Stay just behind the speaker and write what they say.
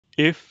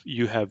if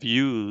you have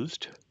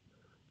used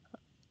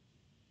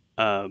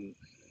um,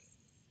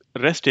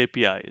 REST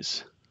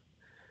APIs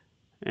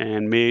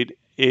and made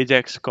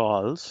AJAX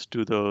calls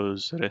to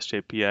those REST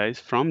APIs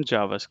from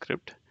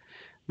JavaScript,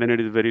 then it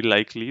is very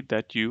likely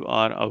that you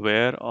are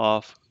aware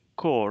of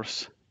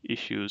CORS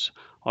issues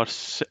or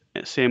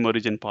same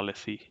origin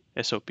policy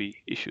SOP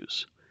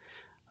issues.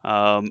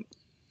 Um,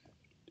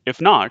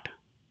 if not,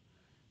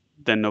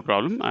 then no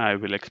problem. I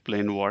will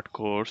explain what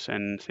CORS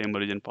and same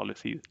origin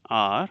policies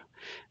are.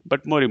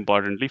 But more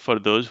importantly, for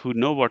those who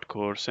know what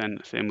CORS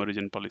and same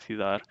origin policies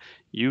are,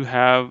 you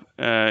have,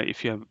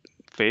 if you have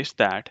faced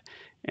that,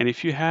 and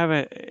if you have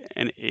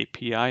an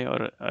API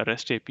or a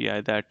REST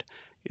API that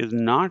is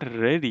not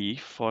ready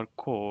for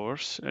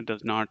CORS, it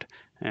does not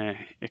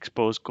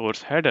expose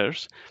CORS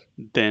headers,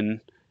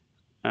 then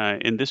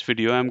in this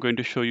video, I'm going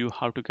to show you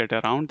how to get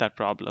around that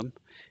problem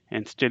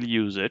and still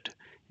use it.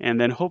 And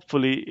then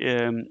hopefully,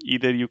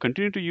 either you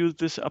continue to use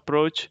this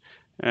approach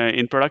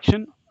in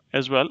production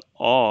as well,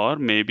 or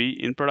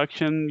maybe in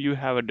production you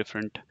have a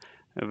different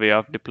way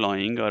of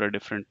deploying or a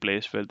different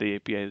place where the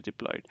API is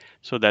deployed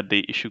so that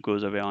the issue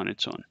goes away on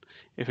its own.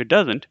 If it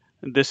doesn't,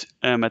 this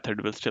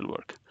method will still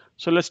work.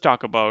 So let's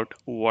talk about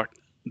what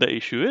the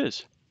issue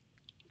is.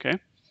 Okay.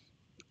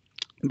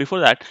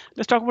 Before that,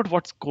 let's talk about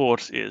what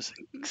CORS is.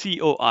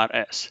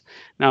 CORS.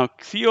 Now,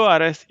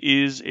 CORS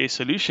is a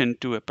solution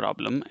to a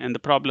problem, and the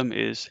problem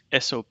is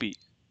SOP,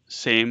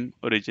 same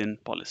origin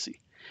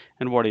policy.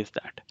 And what is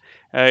that?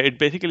 It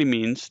basically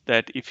means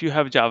that if you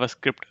have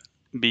JavaScript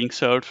being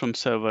served from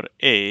server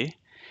A,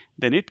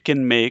 then it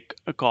can make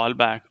a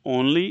callback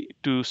only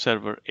to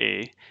server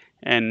A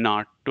and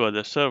not to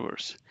other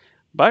servers.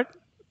 But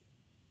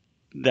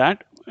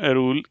that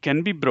rule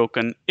can be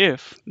broken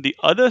if the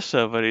other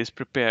server is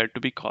prepared to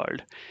be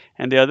called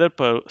and the other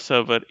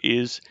server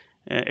is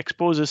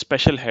exposes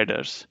special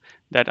headers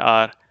that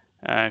are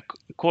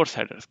CORS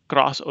headers,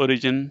 cross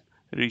origin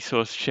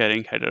resource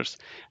sharing headers,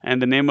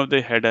 and the name of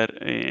the header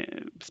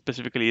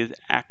specifically is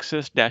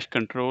access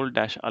control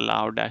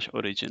allow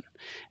origin.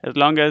 As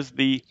long as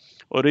the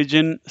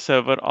origin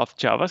server of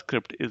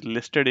JavaScript is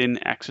listed in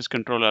access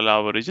control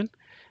allow origin,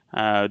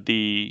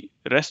 the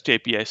REST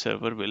API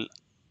server will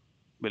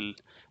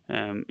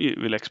it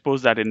will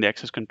expose that in the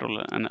access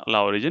control and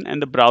allow origin, and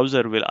the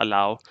browser will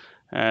allow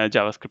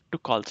JavaScript to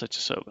call such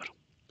a server.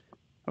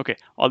 Okay,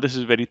 all this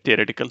is very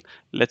theoretical.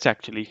 Let's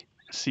actually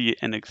see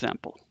an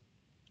example.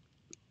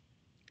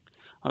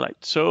 All right,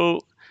 so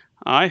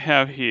I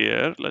have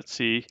here, let's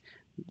see,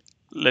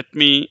 let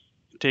me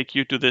take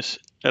you to this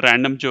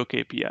random joke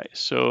API.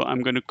 So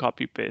I'm going to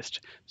copy paste.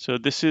 So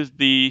this is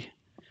the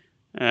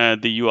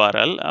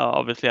URL.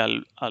 Obviously,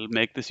 I'll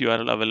make this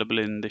URL available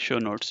in the show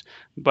notes,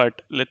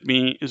 but let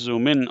me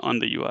zoom in on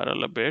the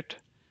URL a bit.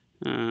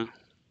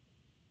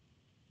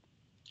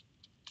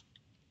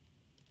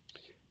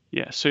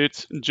 Yeah, so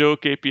it's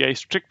joke API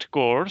strict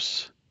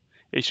course,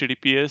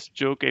 HTTPS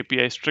joke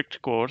API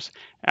strict course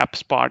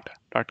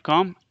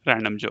appspot.com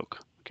random joke.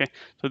 Okay,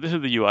 so this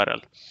is the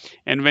URL,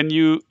 and when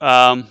you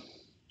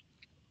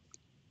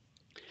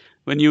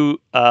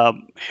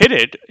hit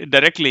it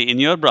directly in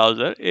your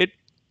browser, it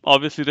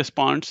obviously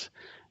responds,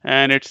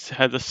 and it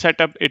has a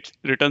setup. It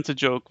returns a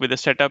joke with a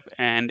setup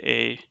and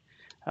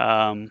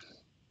um,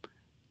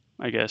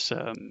 I guess,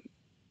 uh,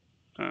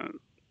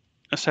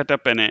 a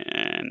setup and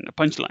a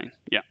punchline.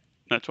 Yeah,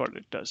 that's what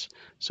it does.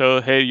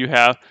 So here you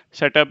have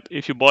setup.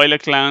 If you boil a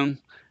clown,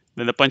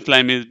 then the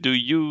punchline is, do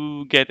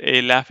you get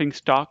a laughing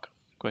stock?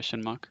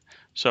 Question mark.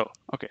 So,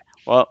 okay,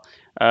 well,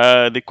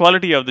 the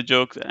quality of the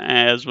jokes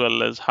as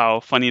well as how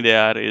funny they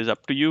are is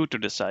up to you to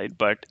decide.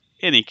 But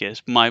in any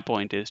case, my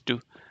point is to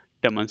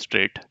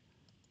demonstrate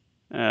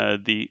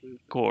the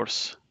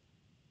course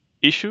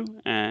issue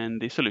and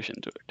the solution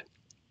to it.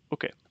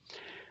 Okay.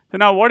 So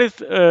now what is,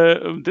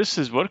 this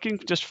is working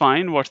just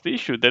fine. What's the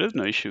issue? There is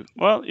no issue.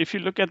 Well, if you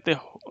look at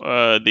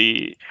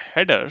the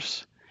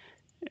headers,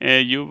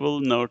 you will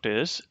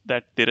notice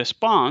that the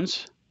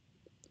response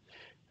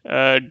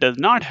does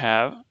not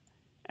have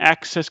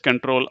access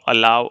control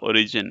allow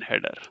origin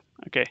header.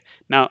 Okay.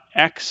 Now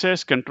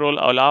access control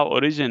allow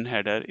origin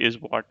header is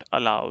what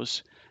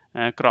allows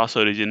cross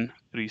origin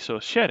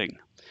resource sharing.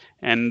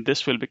 And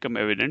this will become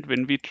evident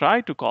when we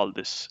try to call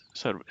this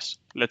service.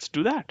 Let's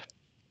do that.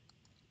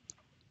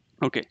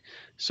 Okay,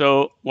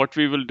 so what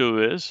we will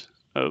do is,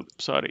 oh,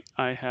 sorry,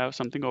 I have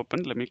something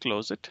open. Let me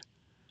close it.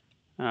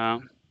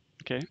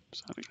 Okay,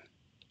 sorry.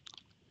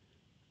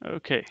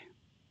 Okay,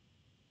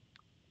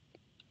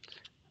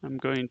 I'm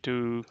going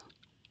to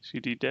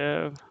cd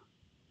dev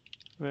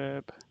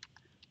web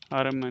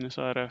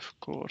rm-rf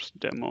course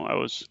demo. I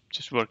was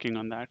just working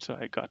on that, so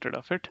I got rid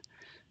of it.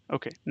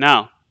 Okay,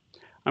 now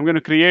I'm going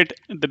to create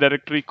the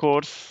directory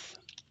course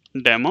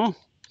demo,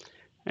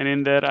 and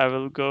in there I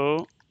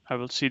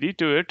will cd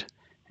to it,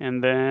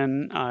 and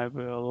then I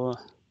will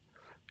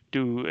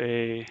do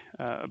a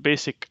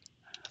basic.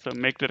 So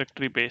make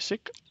directory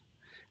basic.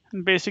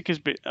 And basic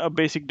is a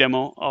basic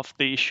demo of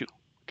the issue.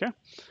 Okay.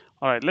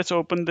 All right. Let's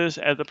open this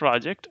as a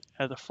project,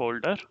 as a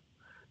folder.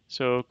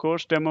 So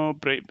course demo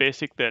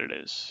basic, there it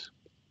is.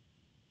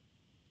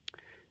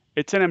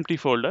 It's an empty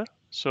folder.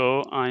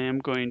 So I am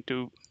going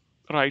to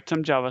write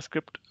some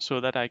JavaScript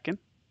so that I can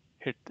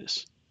hit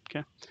this.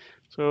 Okay.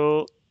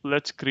 So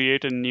let's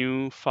create a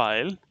new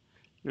file.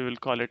 We will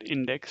call it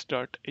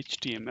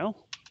index.html,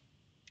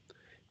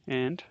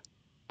 and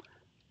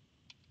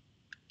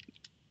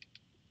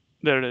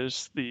there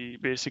is the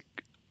basic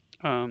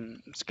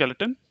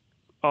skeleton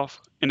of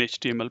an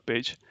HTML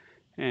page,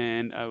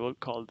 and I will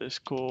call this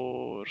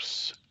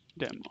course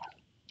demo.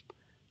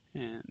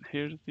 And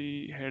here's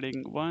the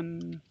heading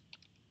 1,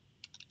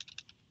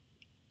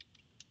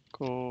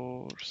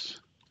 course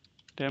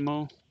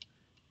demo,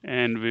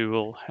 and we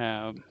will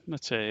have,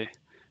 let's say,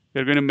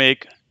 we're going to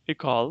make a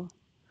call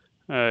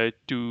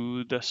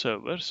to the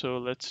server. So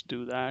let's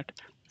do that.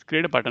 Let's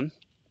create a button,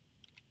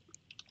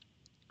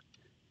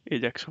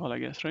 AJAX call, I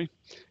guess, right?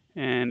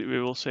 And we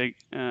will say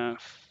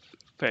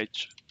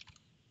fetch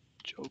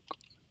joke.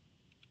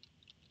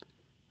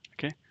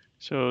 Okay,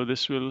 so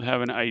this will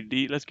have an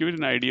ID. Let's give it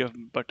an ID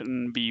of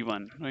button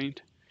B1,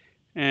 right?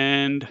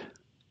 And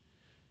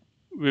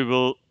we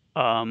will,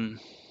 yeah,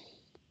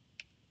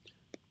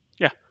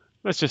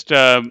 let's just,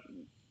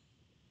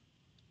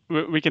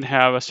 we can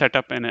have a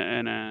setup and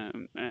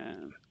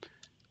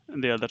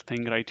the other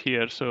thing right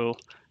here. So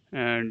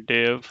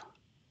div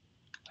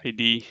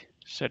ID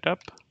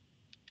setup,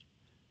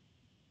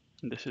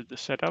 and this is the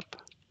setup.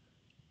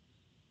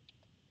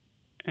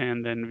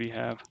 And then we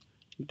have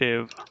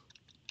div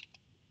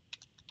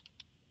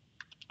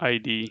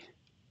ID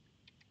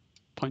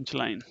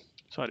punchline,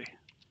 sorry,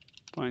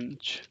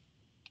 punchline,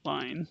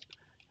 and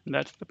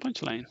that's the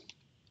punchline.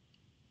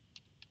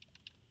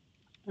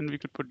 And we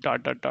could put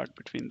dot dot dot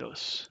between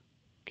those.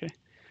 Okay,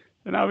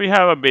 so now we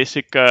have a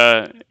basic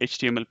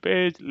HTML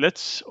page.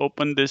 Let's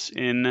open this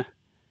in a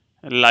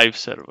live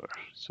server.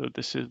 So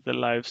this is the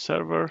live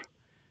server,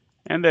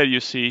 and there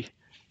you see,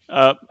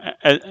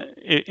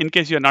 in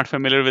case you're not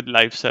familiar with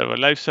live server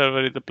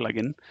is a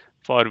plugin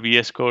for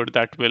VS Code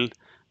that will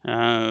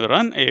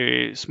run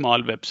a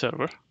small web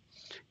server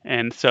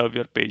and serve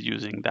your page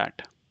using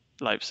that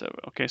live server.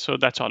 Okay, so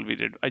that's all we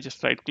did. I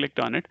just right clicked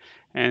on it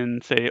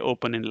and say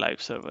open in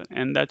live server,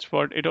 and that's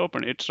what it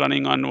opened. It's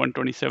running on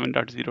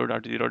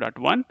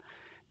 127.0.0.1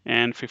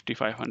 and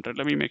 5500.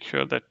 Let me make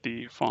sure that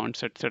the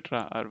fonts,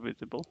 etc., are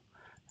visible.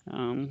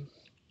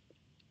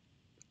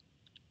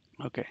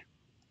 Okay,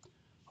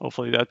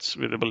 hopefully that's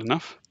visible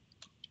enough.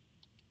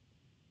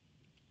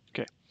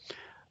 Okay.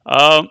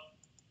 All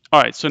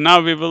right, so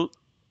now we will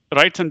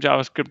write some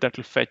JavaScript that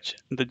will fetch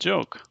the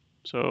joke.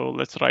 So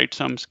let's write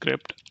some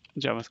script,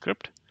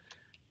 JavaScript,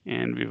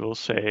 and we will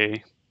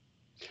say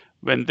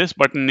when this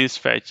button is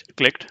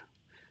clicked,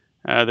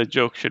 the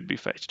joke should be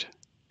fetched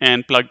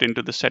and plugged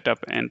into the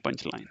setup and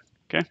punchline.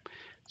 Okay,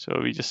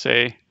 so we just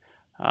say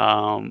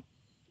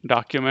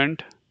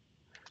document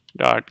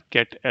dot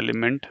get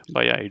element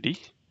by ID,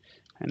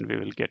 and we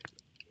will get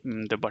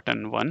the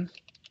button 1.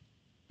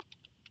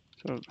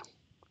 So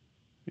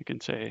we can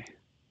say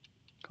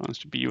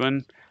const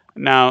b1.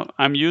 Now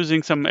I'm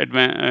using some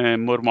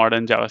more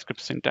modern JavaScript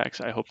syntax.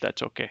 I hope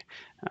that's okay.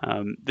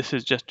 This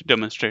is just to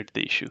demonstrate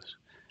the issues,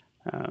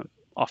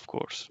 of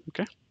course.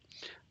 Okay.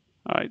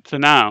 All right. So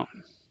now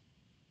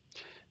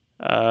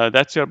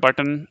that's your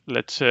button.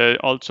 Let's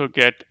also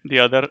get the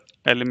other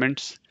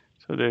elements.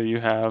 So there you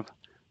have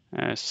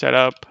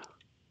setup,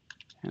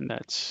 and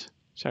that's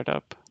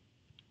setup,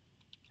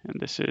 and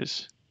this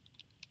is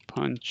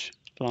punch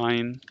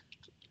line,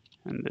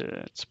 and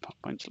that's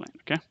punchline.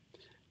 Okay.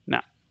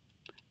 Now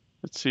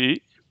let's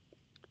see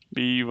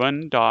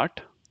b1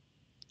 dot.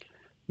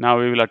 Now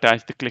we will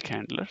attach the click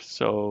handler.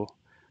 So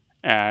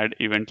add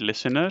event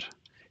listener,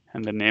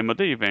 and the name of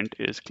the event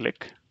is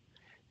click.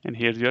 And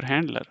here's your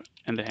handler,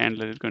 and the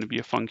handler is going to be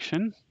a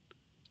function.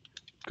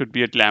 Could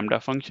be a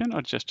lambda function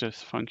or just a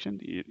function.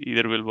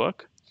 Either will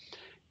work.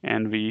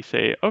 And we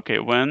say, okay,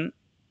 when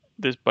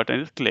this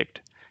button is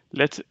clicked,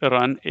 let's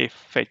run a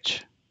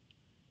fetch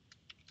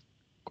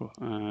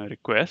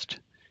request.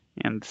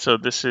 And so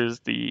this is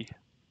the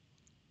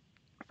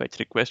fetch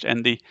request,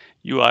 and the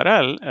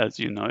URL, as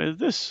you know, is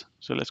this.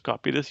 So let's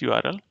copy this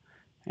URL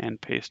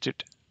and paste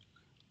it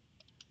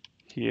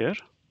here.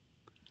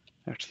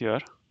 That's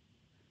your,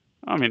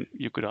 I mean,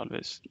 you could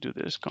always do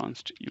this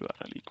const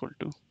URL equal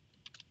to,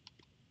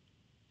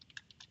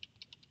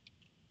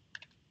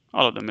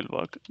 all of them will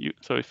work.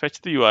 So we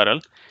fetch the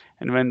URL,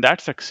 and when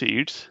that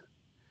succeeds,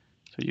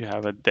 so you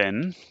have a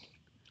then,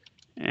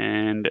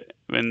 and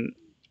when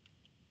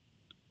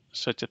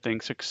such a thing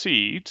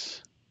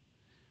succeeds,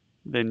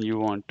 then you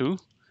want to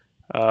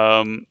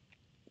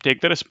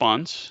take the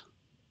response,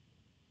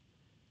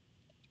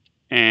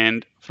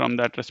 and from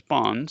that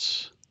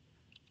response,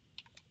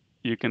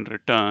 you can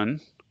return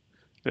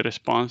the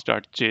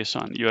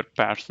response.json. You're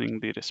parsing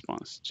the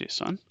response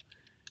JSON.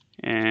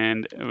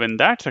 And when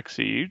that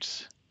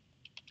succeeds,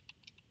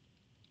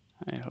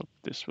 I hope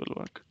this will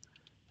work,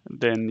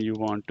 then you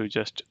want to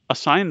just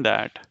assign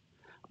that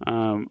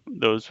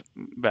those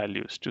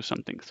values to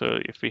something. So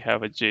if we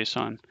have a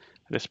JSON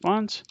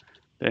response,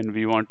 then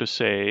we want to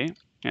say,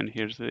 and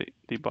here's the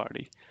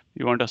body.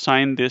 We want to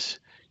assign this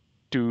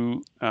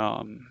to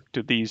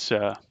these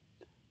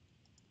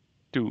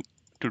to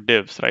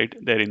divs,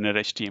 right? Their inner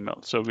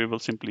HTML. So we will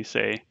simply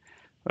say,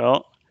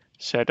 well,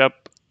 set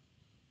up.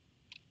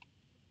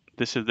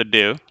 This is the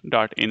div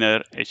dot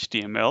inner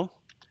HTML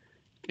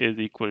is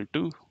equal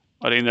to,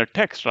 or inner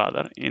text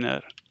rather,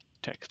 inner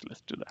text.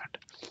 Let's do that.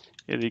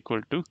 Is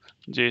equal to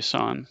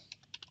JSON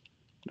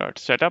dot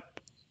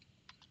setup,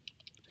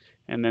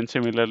 and then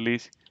similarly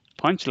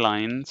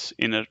punchlines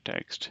inner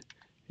text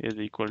is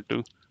equal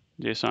to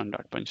JSON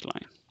dot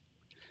punchline.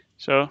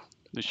 So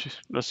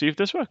let's see if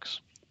this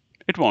works.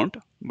 It won't,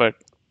 but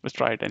let's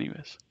try it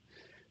anyways.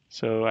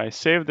 So I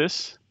save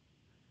this,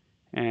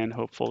 and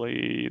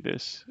hopefully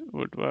this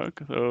would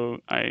work. So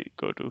I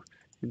go to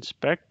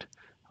inspect.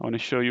 I want to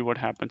show you what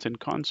happens in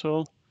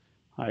console.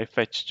 I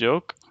fetch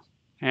joke,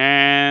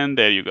 and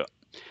there you go.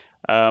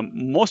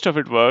 Most of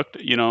it worked.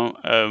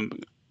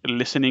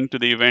 Listening to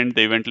the event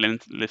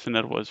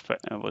listener was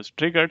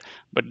triggered,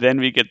 but then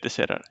we get this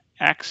error: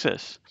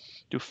 access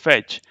to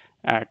fetch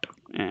at,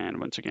 and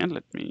once again,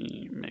 let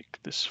me make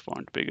this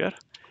font bigger.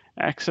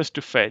 Access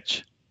to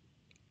fetch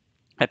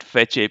at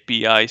fetch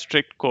API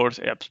strict CORS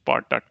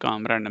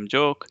appspot.com random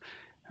joke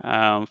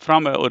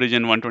from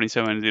origin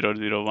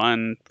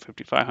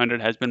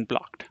 127.0.0.1 has been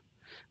blocked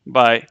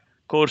by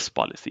CORS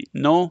policy.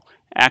 No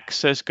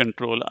access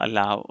control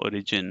allow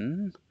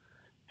origin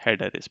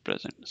header is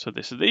present. So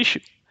this is the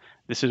issue.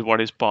 This is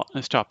what is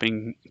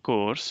stopping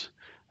CORS,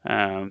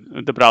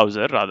 the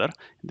browser rather.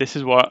 This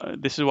is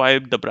why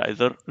the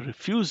browser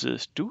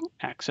refuses to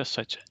access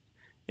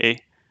a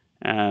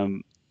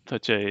um,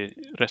 such a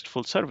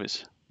RESTful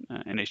service,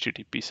 an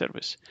HTTP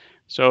service.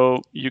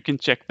 So you can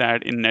check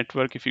that in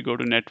network. If you go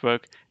to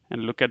network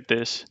and look at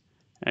this,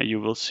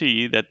 you will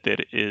see that there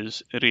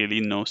is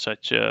really no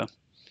such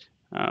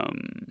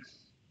um,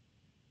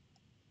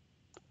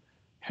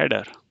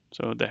 header.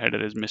 So the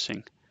header is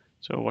missing.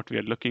 So what we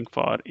are looking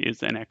for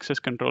is an access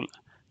control,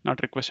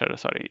 not request header,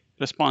 sorry,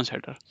 response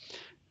header.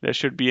 There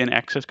should be an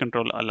access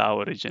control allow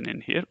origin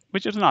in here,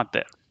 which is not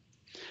there.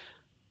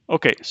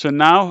 Okay, so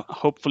now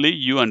hopefully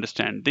you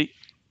understand the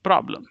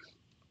problem.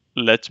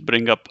 Let's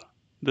bring up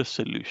the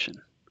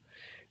solution.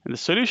 And the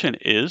solution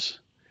is,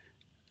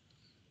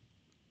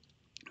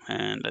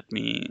 and let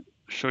me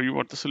show you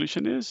what the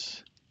solution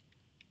is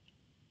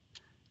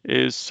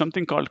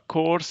something called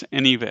CORS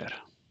Anywhere.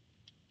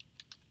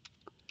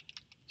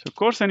 So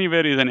CORS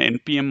Anywhere is an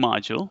NPM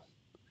module.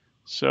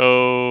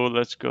 So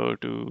let's go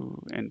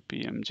to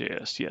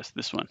npm.js. Yes,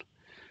 this one.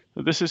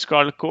 So this is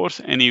called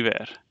CORS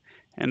Anywhere.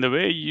 And the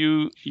way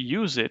you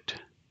use it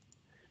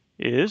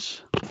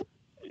is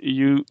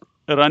you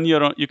can run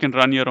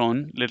your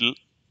own little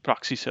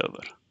proxy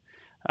server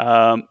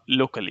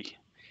locally.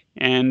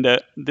 And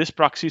this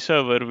proxy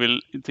server will,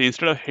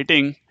 instead of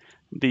hitting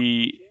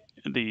the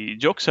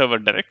joke server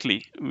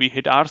directly, we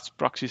hit our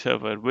proxy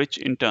server, which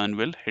in turn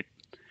will hit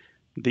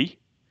the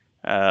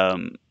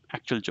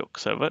actual joke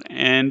server.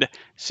 And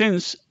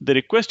since the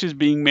request is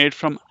being made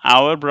from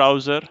our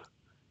browser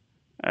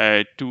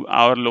to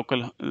our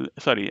local,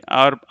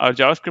 our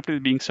JavaScript is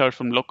being served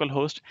from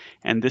localhost,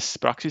 and this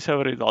proxy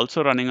server is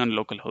also running on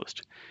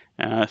localhost,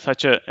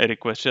 such a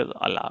request is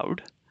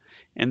allowed.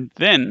 And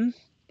then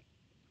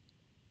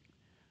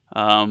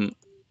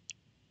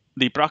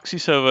the proxy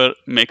server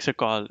makes a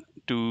call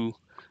to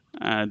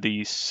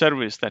the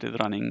service that is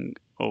running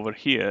over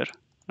here,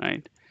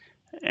 right?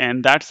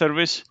 And that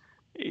service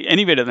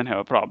anyway doesn't have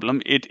a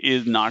problem. It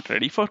is not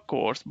ready for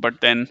CORS, but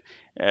then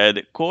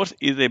the CORS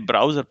is a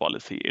browser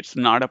policy. It's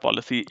not a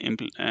policy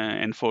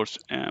enforced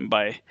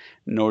by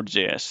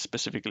Node.js,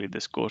 specifically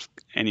this CORS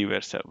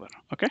Anywhere server.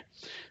 Okay,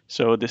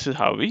 so this is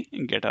how we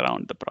get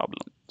around the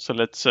problem. So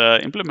let's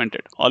implement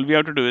it. All we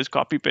have to do is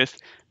copy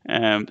paste.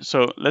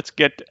 So let's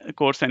get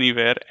CORS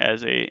Anywhere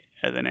as an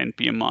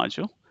npm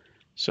module.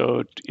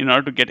 So in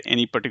order to get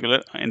any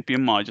particular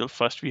npm module,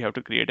 first we have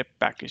to create a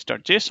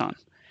package.json.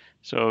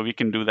 So we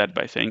can do that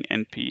by saying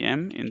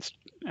npm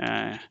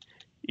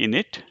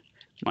init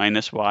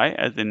 -y,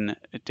 as in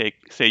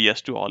say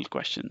yes to all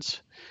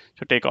questions.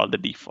 So take all the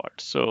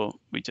defaults. So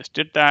we just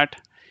did that,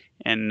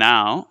 and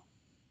now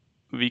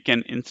we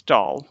can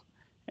install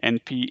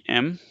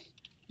npm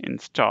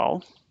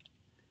install.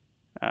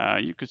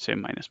 You could say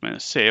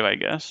 -save, I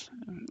guess.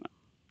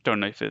 Don't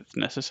know if it's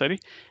necessary.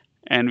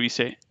 And we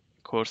say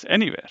CORS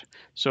Anywhere.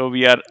 So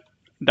we are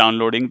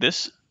downloading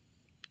this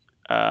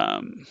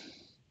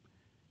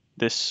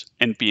this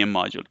npm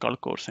module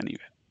called CORS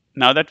Anywhere.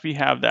 Now that we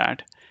have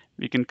that,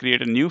 we can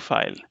create a new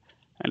file,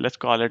 and let's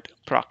call it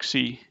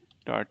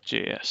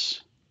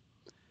proxy.js.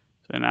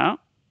 So now,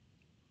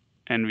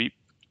 and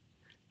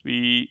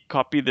we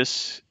copy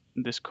this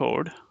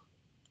code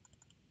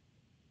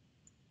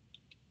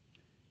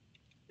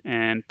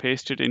and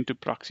paste it into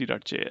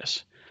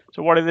proxy.js.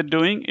 So what is it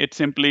doing? It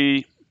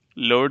simply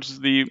loads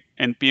the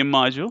npm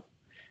module,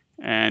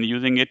 and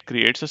using it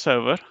creates a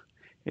server.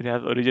 It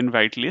has origin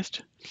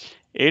whitelist.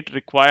 It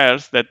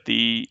requires that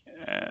the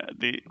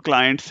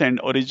client send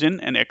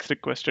origin and X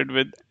requested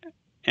with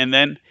and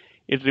then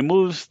it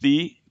removes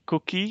the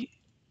cookie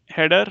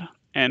header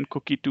and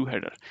cookie2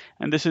 header.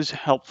 And this is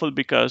helpful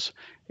because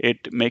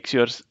it makes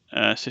your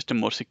system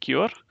more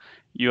secure.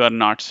 You are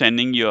not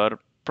sending your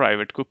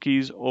private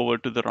cookies over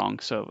to the wrong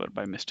server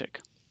by mistake.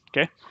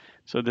 Okay,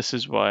 so this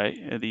is why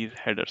these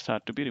headers are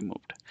to be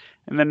removed.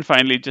 And then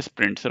finally, it just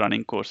prints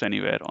running course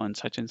anywhere on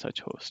such and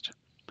such host.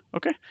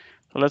 Okay,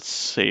 so let's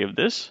save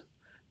this.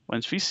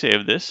 Once we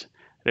save this,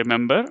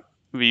 remember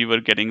we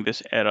were getting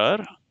this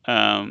error.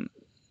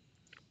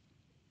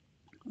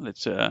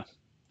 Let's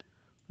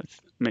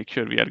make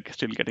sure we are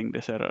still getting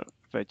this error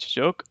fetch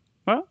joke.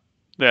 Well,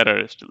 the error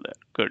is still there.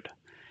 Good.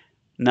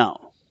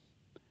 Now,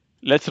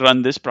 let's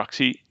run this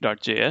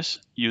proxy.js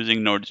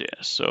using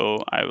Node.js.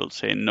 So I will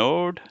say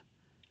node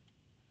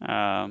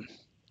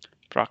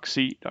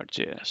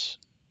proxy.js.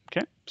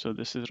 Okay, so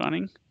this is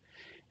running.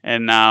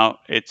 And now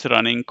it's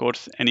running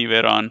course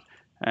anywhere on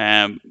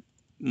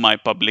my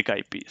public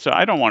IP. So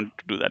I don't want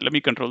to do that. Let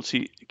me Control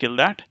C, kill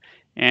that.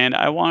 And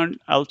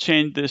I'll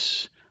change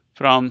this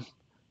from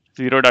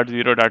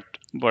 0.0.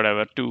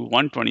 whatever to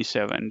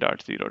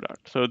 127.0.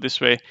 So this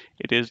way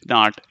it is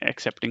not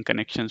accepting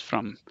connections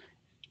from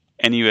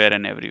anywhere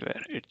and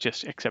everywhere. It's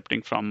just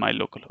accepting from my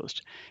local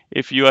host.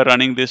 If you are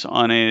running this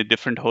on a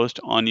different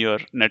host on your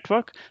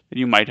network, then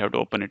you might have to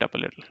open it up a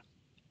little.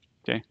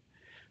 Okay,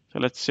 so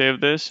let's save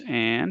this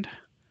and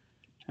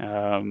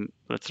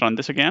let's run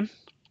this again.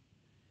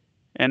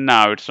 And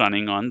now it's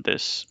running on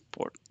this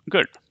port.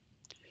 Good.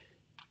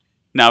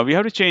 Now we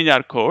have to change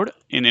our code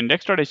in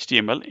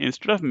index.html.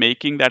 Instead of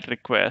making that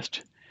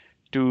request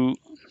to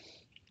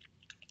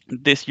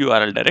this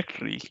URL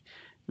directory,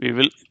 we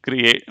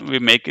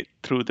make it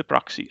through the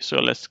proxy. So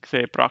let's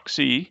say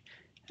proxy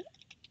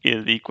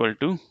is equal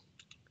to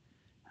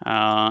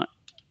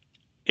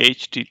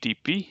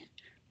HTTP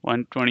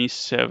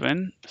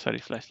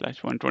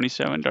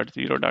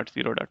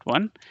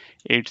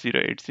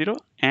 127.0.0.1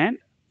 and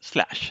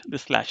slash.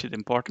 This slash is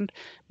important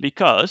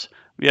because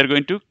we are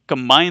going to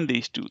combine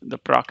these two, the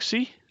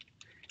proxy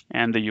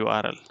and the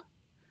URL.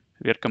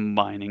 We are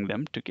combining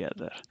them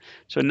together.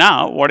 So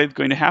now what is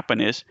going to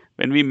happen is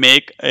when we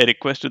make a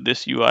request to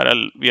this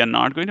URL, we are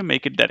not going to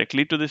make it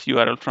directly to this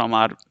URL from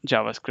our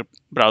JavaScript,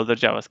 browser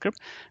JavaScript.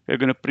 We're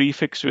going to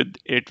prefix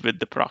it with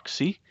the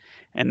proxy.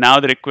 And now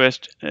the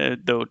request,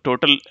 the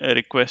total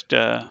request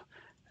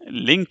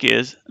link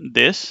is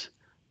this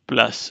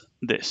plus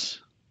this.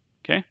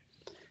 Okay.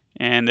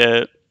 And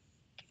the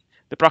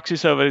proxy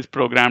server is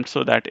programmed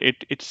so that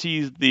it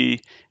sees the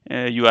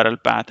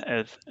URL path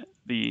as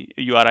the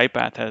URI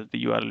path as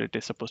the URL it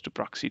is supposed to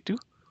proxy to,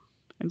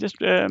 and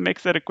just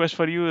makes the request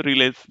for you,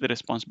 relays the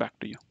response back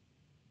to you.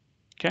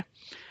 Okay,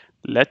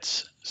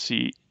 let's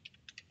see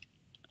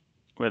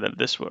whether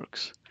this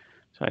works.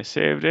 So I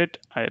saved it,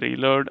 I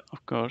reload,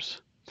 of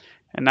course,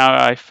 and now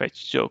I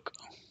fetch joke.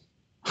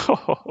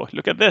 Oh,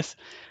 look at this,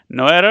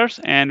 no errors,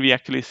 and we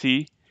actually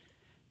see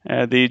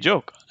the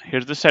joke.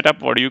 Here's the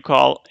setup. What do you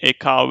call a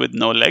cow with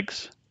no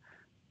legs?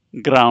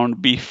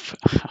 Ground beef.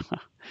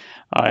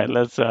 All right,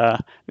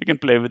 we can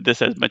play with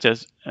this as much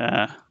as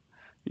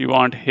you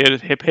want.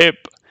 Here's hip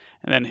hip,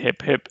 and then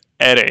hip hip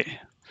array.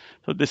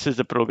 So this is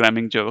a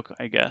programming joke,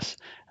 I guess.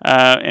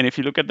 And if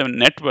you look at the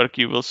network,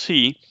 you will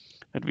see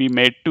that we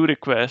made two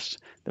requests.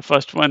 The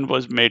first one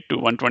was made to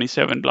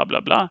 127 blah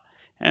blah blah,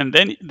 and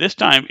then this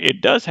time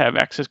it does have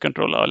access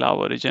control allow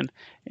origin.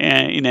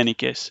 And in any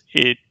case,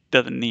 it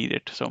doesn't need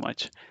it so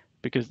much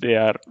because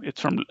it's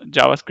from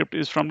JavaScript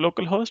is from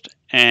localhost,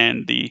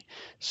 and the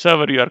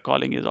server you are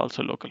calling is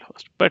also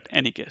localhost. But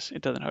any case,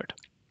 it doesn't hurt.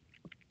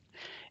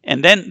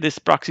 And then this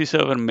proxy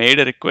server made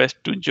a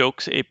request to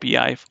Jokes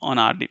API on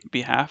our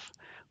behalf,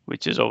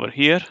 which is over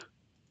here,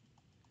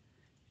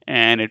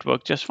 and it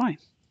worked just fine.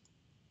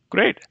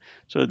 Great.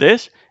 So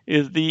this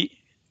is the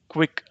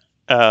quick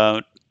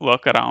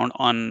workaround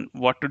on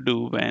what to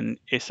do when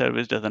a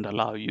service doesn't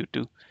allow you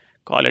to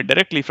call it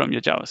directly from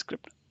your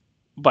JavaScript.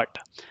 But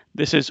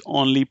this is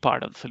only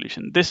part of the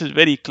solution. This is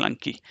very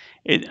clunky.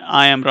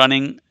 I am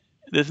running.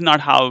 This is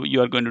not how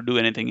you are going to do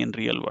anything in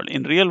real world.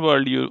 In real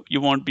world, you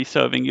won't be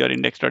serving your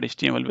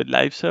index.html with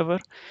live server.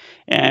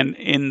 And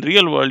in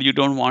real world, you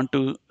don't want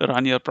to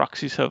run your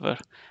proxy server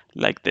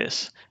like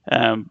this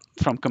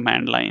from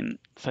command line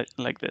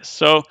like this.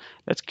 So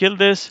let's kill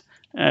this.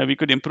 We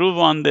could improve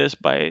on this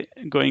by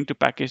going to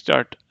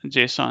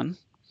package.json,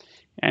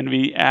 and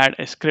we add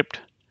a script,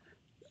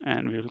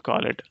 and we will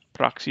call it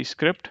proxy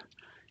script.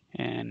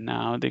 And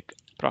now the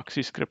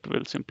proxy script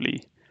will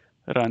simply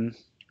run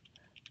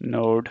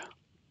node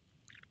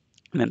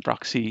and then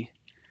proxy.js.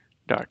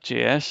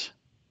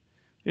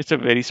 It's a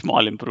very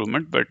small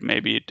improvement, but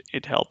maybe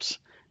it helps.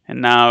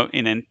 And now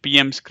in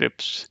npm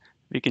scripts,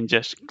 we can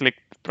just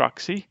click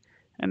proxy,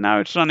 and now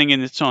it's running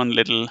in its own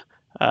little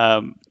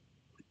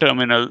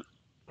terminal,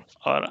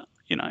 or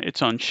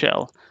its own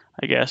shell,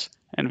 I guess.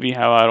 And we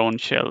have our own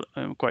shell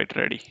quite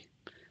ready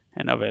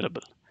and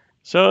available.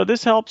 So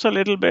this helps a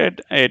little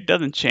bit. It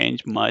doesn't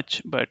change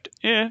much, but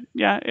yeah,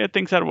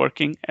 things are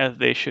working as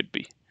they should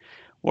be.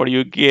 What do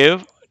you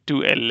give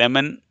to a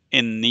lemon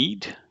in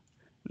need?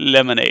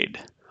 Lemonade.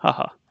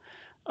 Haha.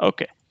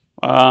 Okay.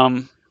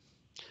 Um,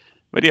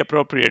 Very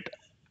appropriate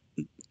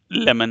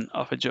lemon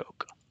of a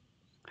joke.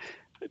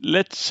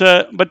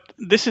 But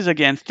this is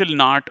again still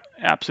not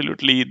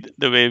absolutely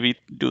the way we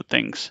do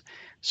things.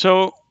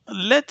 So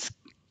let's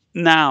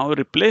now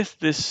replace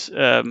this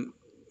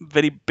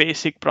very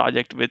basic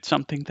project with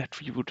something that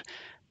we would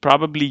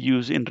probably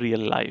use in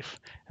real life.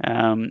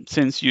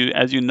 Since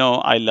as you know,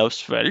 I love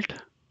Svelte,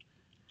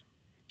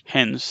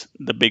 hence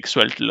the big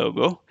Svelte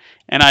logo,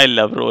 and I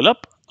love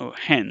Rollup,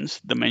 hence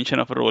the mention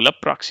of a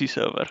Rollup proxy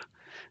server.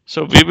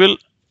 So we will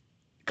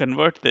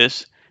convert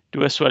this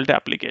to a Svelte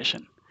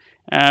application.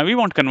 We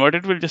won't convert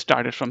it, we'll just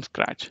start it from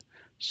scratch.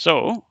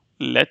 So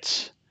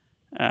let's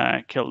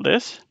kill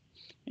this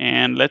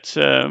and let's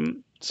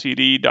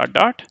cd dot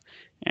dot,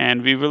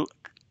 and we will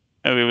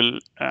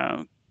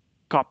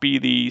copy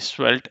the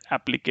Svelte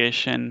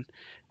application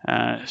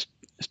uh,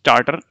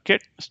 starter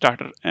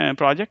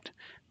project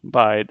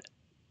by,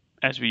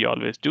 as we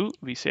always do,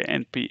 we say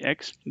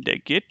npx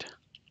git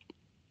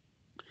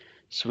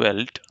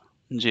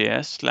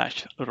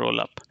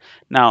Svelte.js/rollup.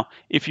 Now,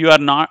 if you are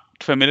not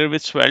familiar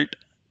with Svelte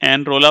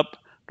and Rollup,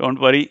 don't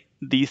worry.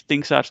 These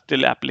things are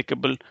still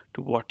applicable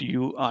to what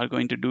you are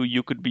going to do.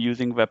 You could be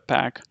using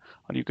Webpack,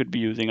 or you could be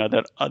using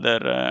other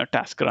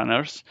task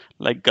runners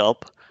like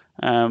Gulp.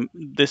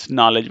 This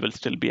knowledge will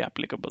still be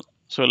applicable.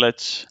 So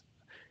let's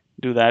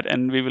do that,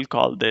 and we will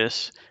call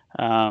this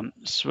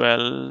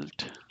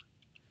Svelte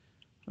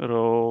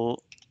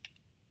Roll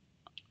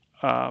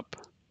Up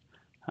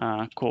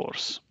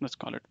course. Let's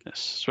call it this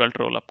Svelte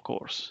Rollup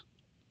course.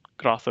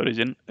 Cross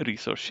origin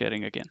resource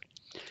sharing again.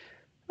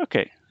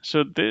 Okay,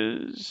 so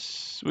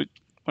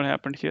what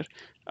happened here?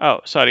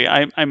 Oh, sorry,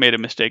 I made a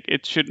mistake.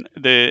 It should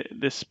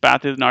this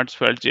path is not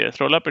Svelte.js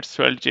rollup, it's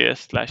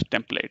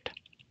Svelte.js/template.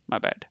 My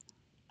bad.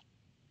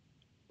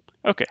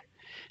 Okay,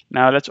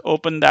 now let's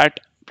open that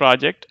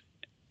project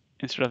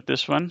instead of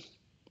this one.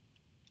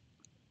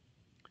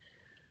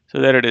 So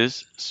there it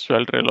is,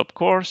 Svelte Rollup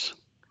course.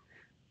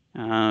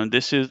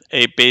 This is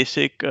a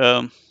basic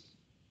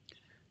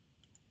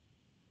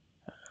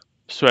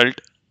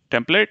Svelte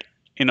template.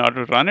 In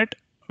order to run it,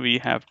 we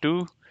have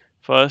to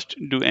first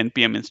do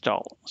npm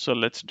install. So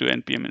let's do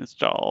npm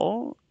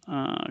install.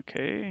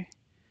 Okay.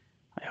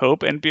 I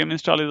hope npm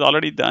install is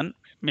already done.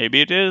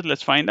 Maybe it is.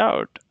 Let's find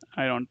out.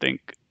 I don't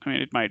think. I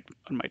mean, it might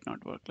or might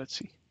not work. Let's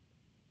see.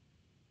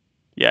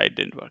 Yeah, it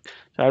didn't work.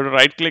 So I have to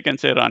right click and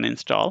say run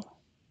install.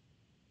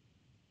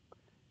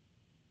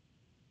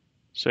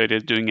 So it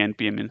is doing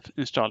npm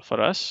install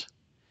for us.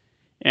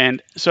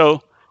 And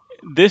so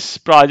this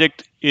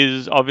project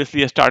is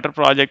obviously a starter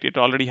project. It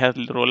already has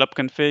rollup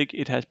config.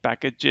 It has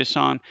package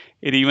JSON.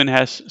 It even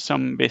has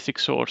some basic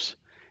source,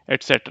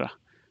 etc.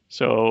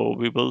 So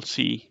we will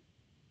see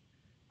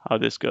how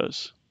this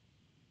goes.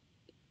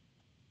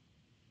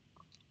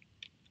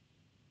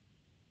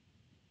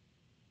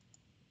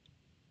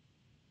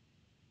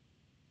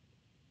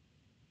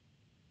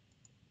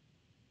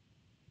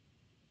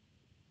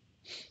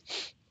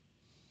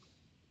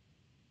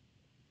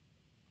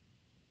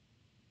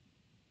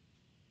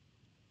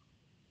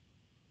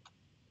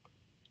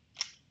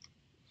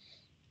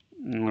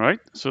 All right,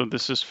 so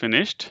this is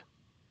finished.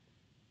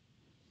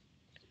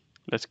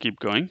 Let's keep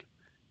going.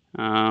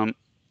 Um,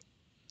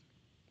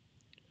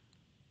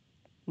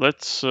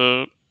 let's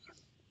okay.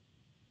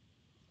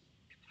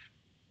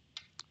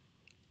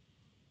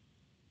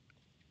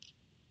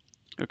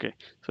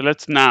 So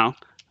let's now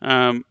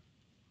run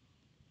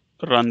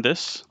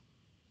this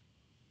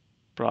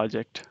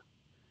project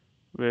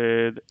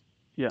with,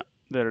 yeah,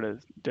 there it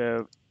is,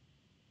 dev.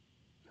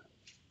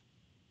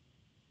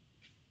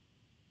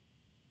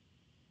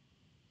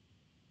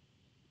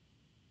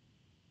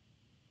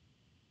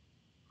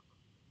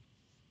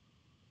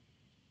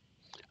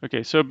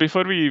 Okay, so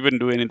before we even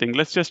do anything,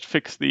 let's just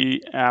fix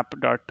the app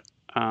dot.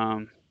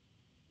 So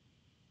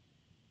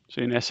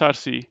in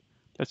src,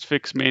 let's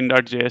fix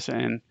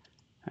main.js,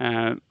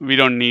 and we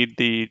don't need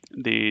the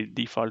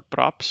default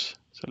props.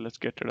 So let's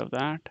get rid of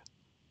that.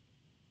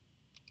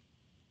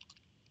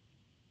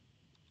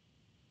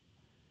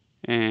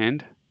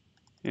 And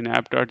in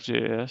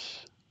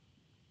app.js,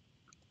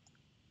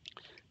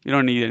 you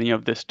don't need any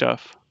of this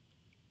stuff.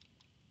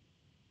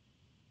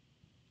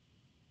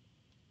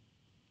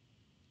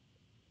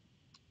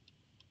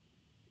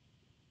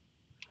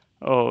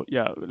 Oh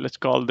yeah, let's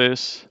call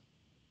this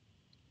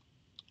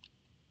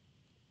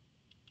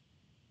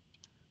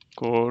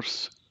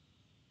course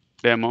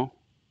demo.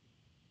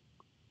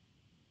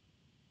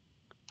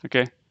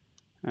 Okay,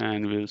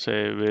 and we'll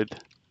say with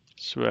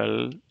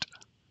Svelte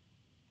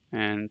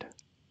and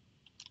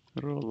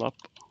rollup.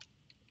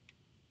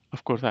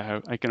 Of course,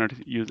 I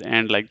cannot use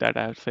and like that.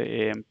 I have to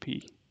say amp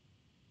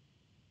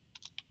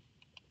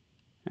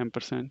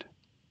ampersand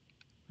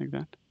like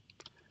that.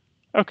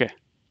 Okay,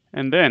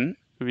 and then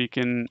we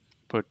can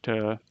put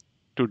two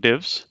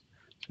divs.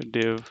 So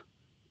div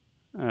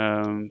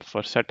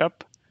for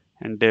setup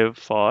and div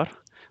for.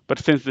 But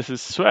since this is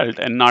Svelte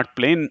and not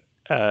plain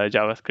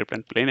JavaScript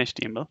and plain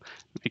HTML,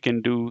 we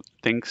can do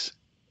things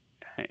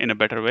in a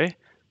better way.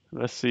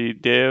 Let's see,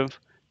 div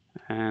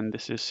and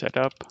this is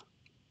setup,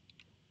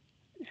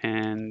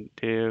 and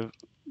div,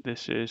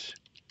 this is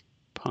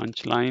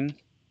punchline,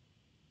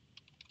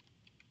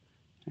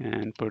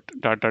 and put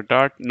dot dot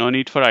dot. No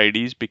need for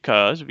IDs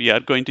because we are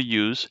going to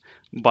use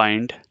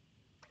bind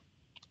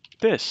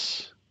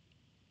this.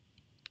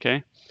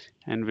 Okay,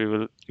 and we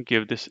will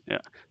give this.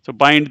 So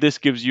bind this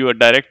gives you a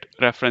direct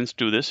reference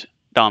to this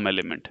DOM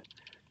element.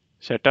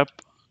 Setup,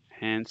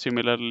 and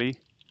similarly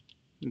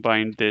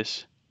bind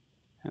this,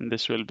 and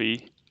this will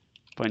be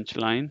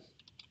punchline.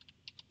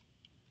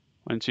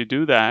 Once you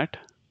do that,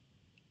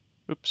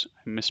 oops,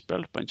 I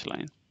misspelled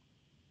punchline.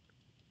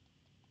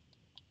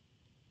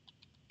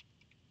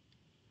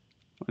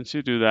 Once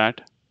you do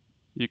that,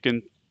 you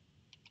can,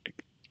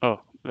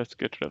 oh, let's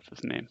get rid of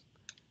this name.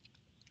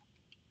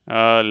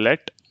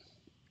 Let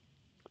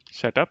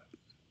setup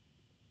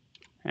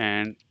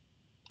and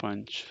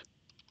punch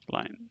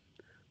line.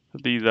 So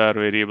these are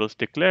variables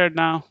declared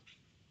now.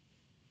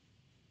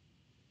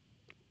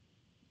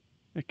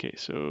 Okay,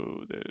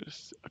 so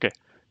there's, okay.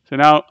 So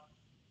now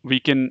we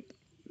can,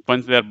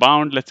 once they're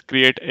bound, let's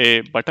create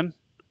a button,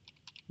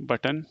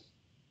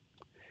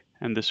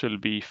 and this will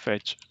be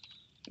fetch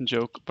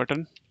joke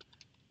button.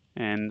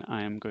 And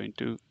I am going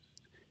to,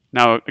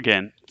 now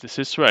again, this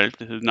is Svelte,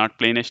 this is not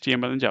plain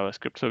HTML and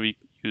JavaScript. So we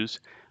use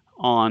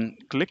on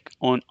click,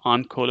 on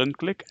colon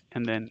click,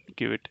 and then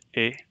give it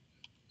a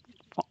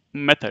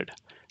method,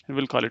 and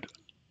we'll call it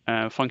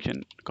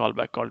function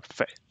callback called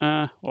fetch.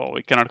 Well,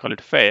 we cannot call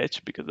it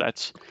fetch because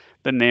that's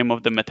the name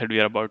of the method we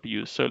are about to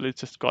use. So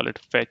let's just call it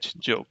fetch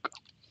joke,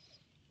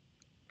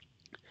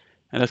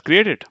 and let's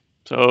create it.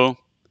 So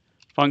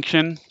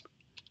function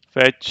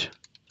fetch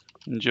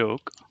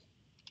joke,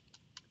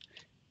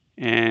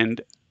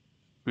 and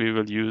we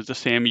will use the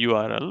same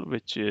URL,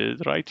 which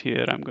is right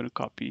here. I'm going to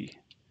copy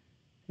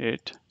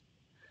it.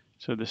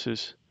 So this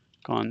is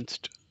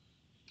const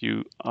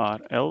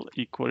URL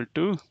equal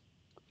to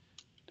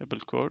double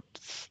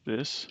quotes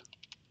this,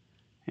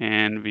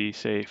 and we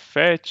say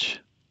fetch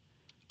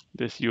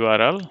this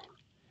URL,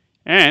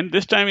 and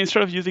this time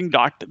instead of using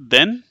dot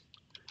then,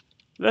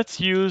 let's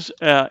use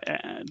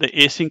the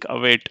async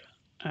await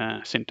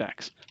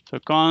syntax. So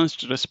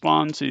const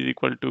response is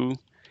equal to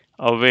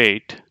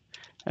await.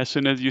 As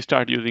soon as you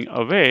start using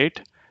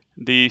await,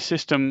 the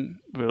system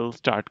will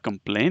start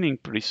complaining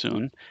pretty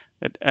soon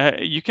that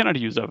you cannot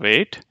use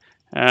await.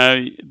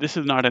 This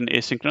is not an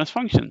asynchronous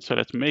function, so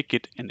let's make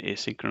it an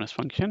asynchronous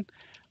function.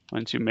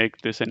 Once you make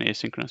this an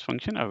asynchronous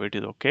function, await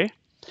is okay.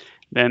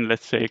 Then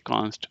let's say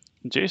const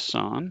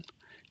JSON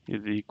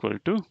is equal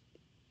to,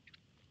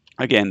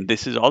 again,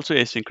 this is also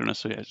asynchronous,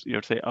 so you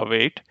say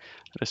await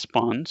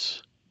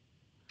response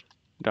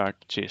dot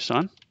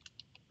JSON.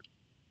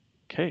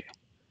 Okay,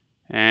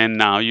 and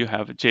now you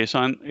have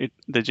JSON.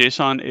 The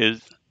JSON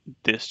is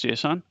this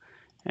JSON,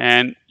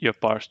 and you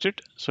parsed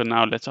it. So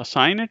now let's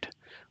assign it.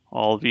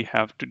 All we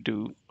have to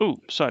do, oh,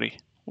 sorry,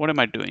 what am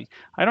I doing?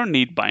 I don't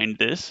need bind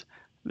this.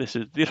 This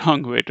is the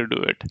wrong way to do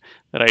it.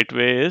 The right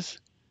way is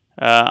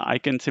I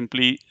can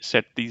simply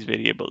set these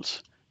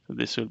variables. So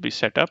this will be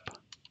set up,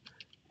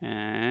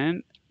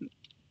 and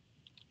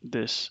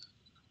this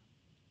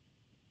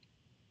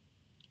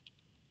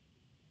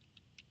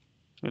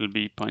will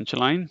be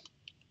punchline.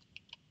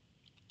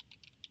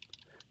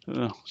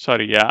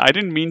 Sorry, yeah, I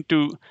didn't mean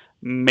to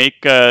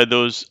make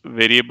those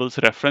variables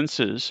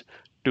references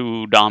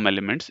to DOM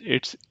elements.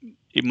 It's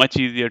much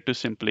easier to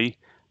simply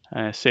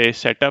say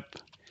setup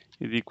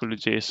is equal to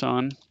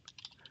JSON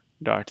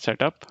dot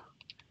setup,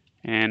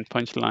 and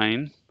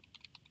punchline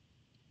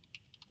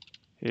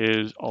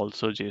is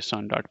also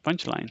JSON dot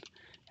punchline.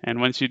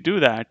 And once you do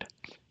that,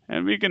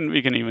 and we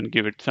can even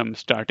give it some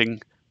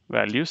starting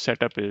value.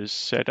 Setup is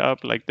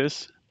setup like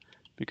this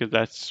because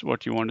that's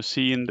what you want to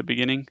see in the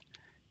beginning,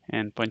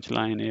 and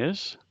punchline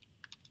is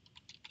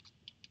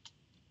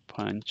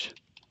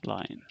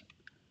punchline.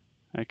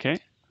 Okay,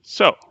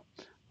 so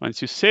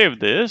once you save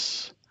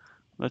this,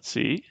 let's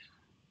see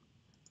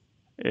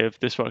if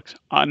this works.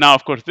 Now,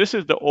 of course, this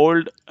is the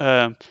old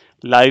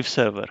live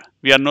server.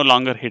 We are no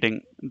longer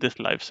hitting this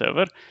live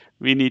server.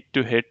 We need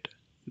to hit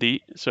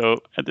the, so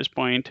at this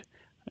point,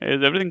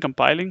 is everything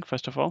compiling?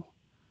 First of all,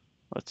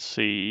 let's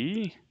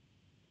see.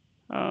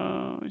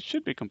 It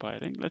should be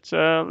compiling. Let's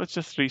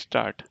just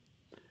restart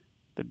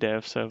the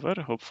dev server.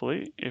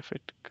 Hopefully, if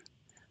it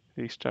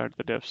restart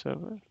the dev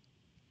server.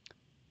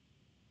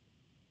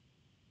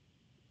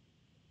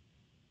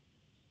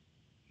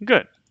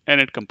 Good,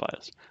 and it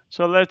compiles.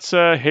 So let's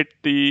hit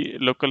the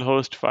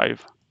localhost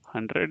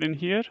 500 in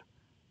here.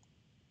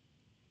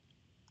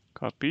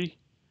 Copy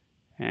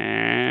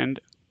and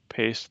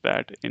paste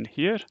that in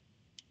here.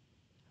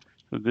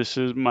 So this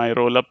is my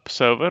rollup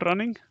server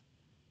running.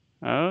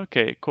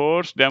 Okay,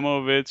 course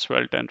demo with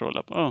Svelte and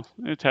rollup. Oh,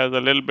 it has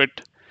a little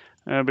bit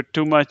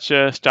too much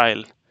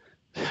style.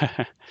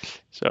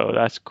 So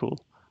that's cool.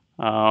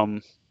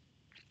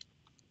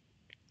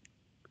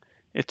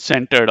 It's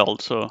centered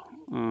also.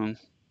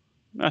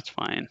 That's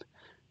fine.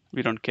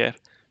 We don't care.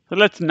 So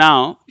let's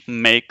now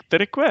make the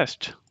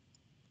request.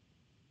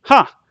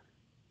 Ha!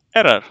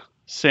 Error.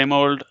 same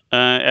old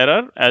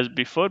error as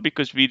before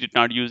because we did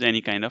not use any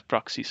kind of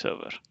proxy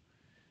server.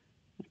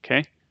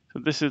 Okay, so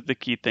this is the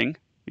key thing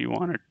we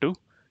wanted to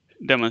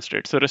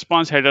demonstrate. So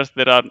response headers,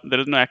 there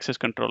is no access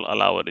control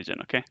allow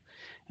origin. Okay,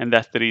 and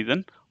that's the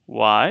reason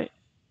why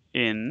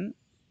in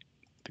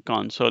the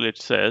console it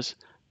says,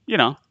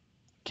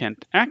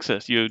 can't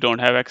access. You don't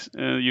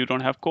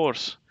have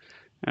CORS,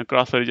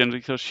 cross origin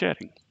resource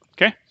sharing.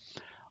 Okay,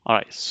 all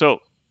right.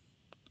 So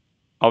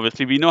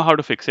obviously we know how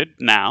to fix it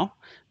now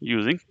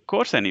using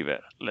CORS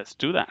anywhere. Let's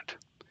do that.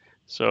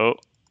 So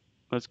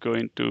let's go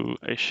into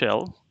a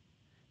shell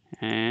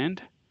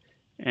and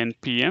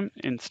npm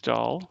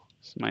install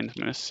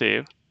minus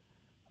save,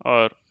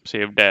 or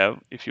save dev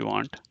if you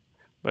want,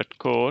 but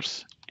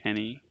CORS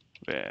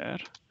anywhere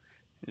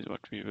is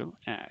what we will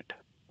add.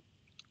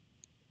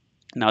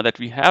 Now that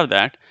we have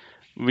that,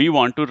 we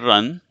want to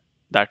run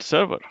that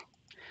server.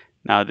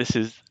 Now this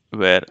is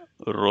where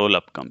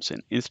rollup comes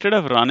in. Instead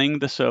of running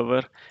the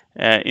server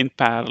in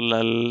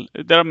parallel,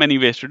 there are many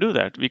ways to do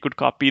that. We could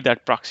copy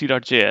that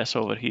proxy.js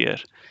over here,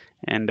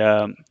 and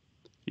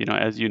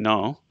as you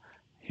know,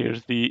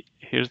 here's the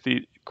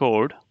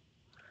code.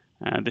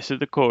 This is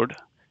the code.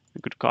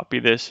 We could copy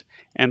this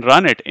and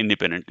run it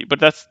independently, but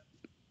that's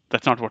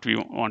not what we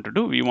want to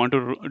do. We want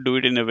to do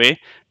it in a way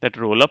that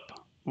rollup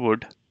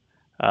would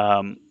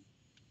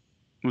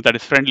that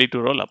is friendly to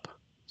rollup.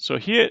 So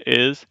here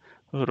is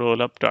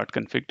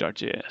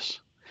rollup.config.js.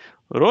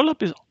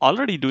 Rollup is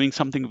already doing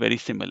something very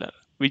similar.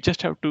 We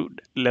just have to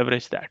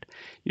leverage that.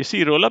 You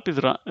see, rollup is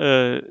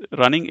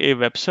running a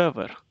web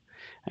server,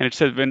 and it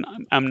says when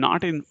I'm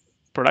not in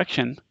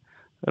production,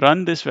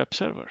 run this web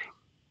server.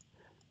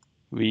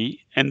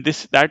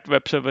 That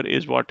web server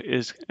is what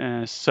is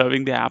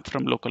serving the app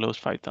from localhost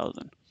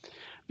 5000.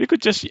 We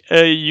could just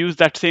use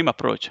that same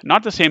approach,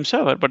 not the same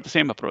server, but the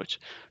same approach.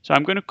 So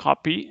I'm going to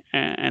copy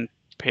and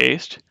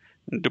paste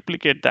and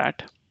duplicate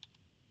that.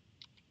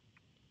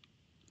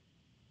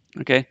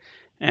 Okay,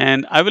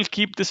 and I will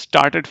keep this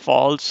started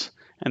false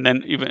and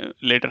then even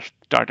later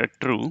started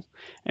true.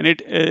 And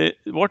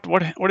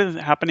what is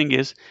happening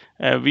is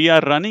we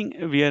are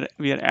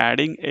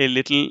adding a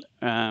little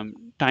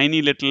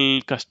tiny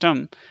little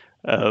custom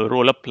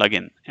rollup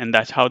plugin, and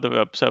that's how the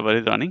web server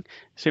is running.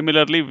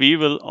 Similarly, we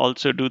will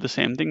also do the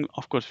same thing.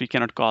 Of course, we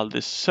cannot call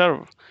this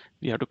serve.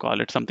 We have to call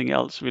it something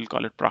else. We'll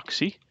call it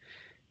proxy,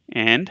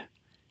 and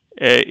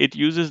it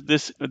uses the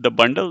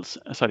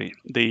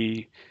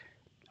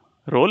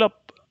rollup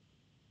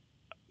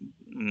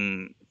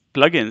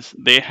plugins.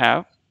 They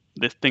have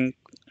this thing,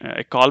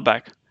 a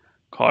callback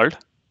called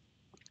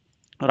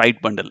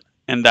write bundle,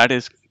 and that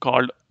is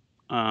called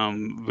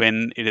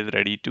when it is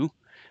ready to.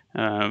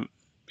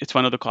 It's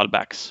one of the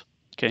callbacks.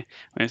 Okay,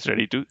 when it's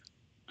ready to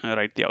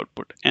write the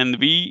output, and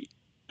we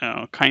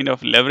kind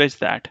of leverage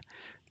that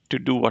to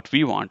do what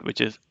we want,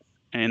 which is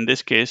in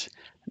this case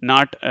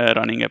not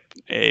running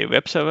a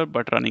web server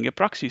but running a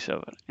proxy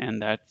server,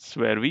 and that's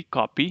where we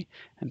copy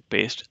and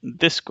paste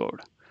this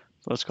code.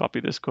 So let's copy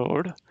this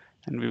code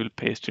and we will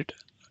paste it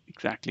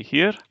exactly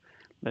here.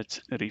 Let's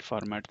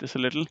reformat this a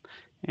little,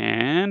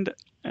 and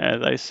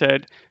as I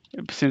said,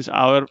 since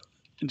our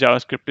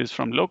JavaScript is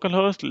from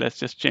localhost, let's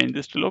just change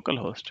this to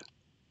localhost.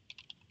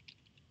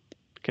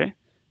 Okay,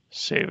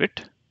 save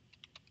it.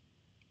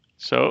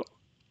 So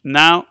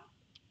now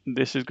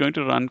this is going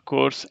to run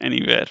CORS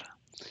anywhere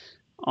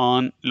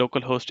on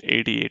localhost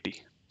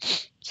 8080.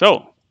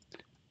 So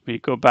we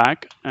go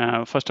back.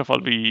 First of all,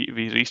 we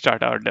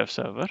restart our dev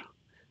server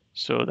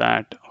so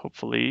that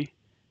hopefully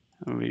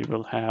we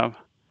will have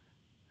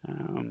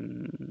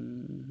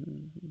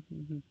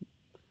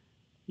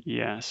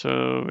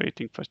so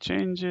waiting for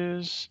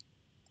changes.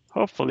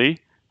 Hopefully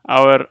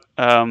our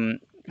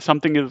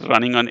something is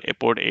running on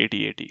port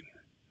 8080.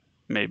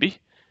 Maybe.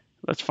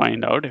 Let's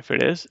find out if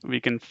it is. We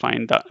can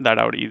find that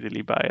out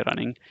easily by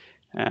running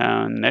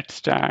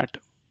netstat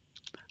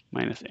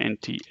minus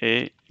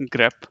nta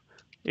grep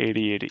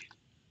 8080.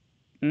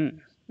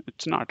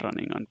 It's not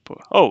running on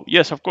port. Oh,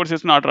 yes, of course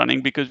it's not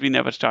running because we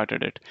never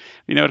started it.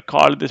 We never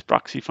called this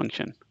proxy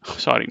function.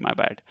 Sorry, my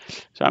bad.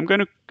 So I'm going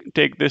to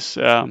take this.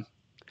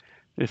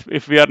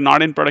 If we are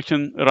not in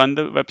production, run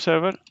the web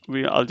server.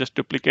 I'll just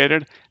duplicate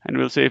it, and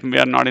we'll say if we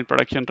are not in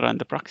production, run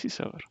the proxy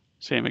server.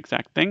 Same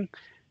exact thing.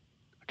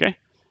 Okay.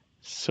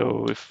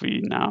 So if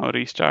we now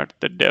restart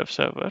the dev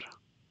server,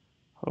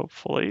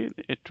 hopefully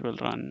it will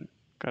run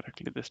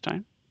correctly this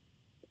time.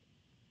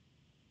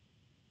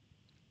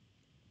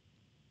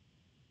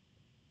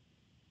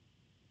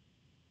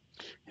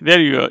 There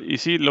you go. You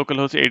see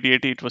localhost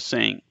 8080 it was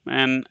saying,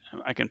 and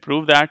I can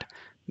prove that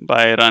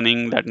by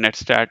running that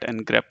netstat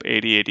and grep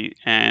 8080.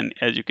 And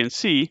as you can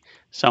see,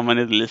 someone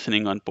is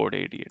listening on port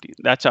 8080.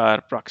 That's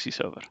our proxy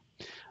server.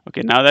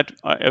 Okay, now that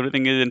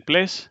everything is in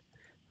place,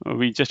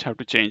 we just have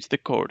to change the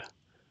code.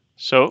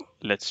 So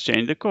let's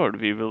change the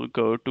code. We will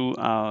go to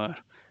our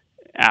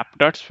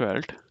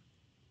app.svelte,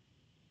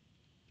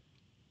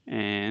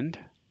 and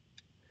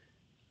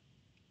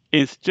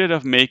instead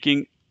of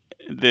making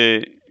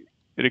the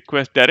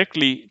request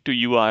directly to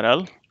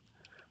URL,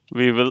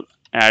 we will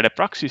add a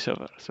proxy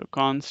server. So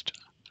const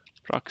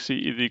proxy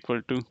is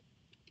equal to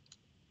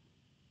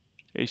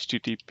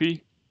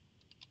HTTP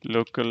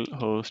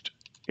localhost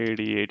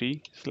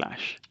 8080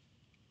 slash.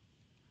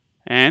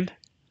 And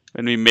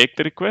when we make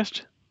the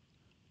request,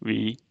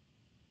 we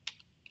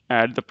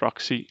add the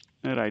proxy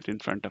right in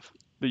front of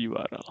the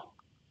URL.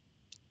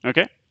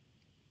 Okay.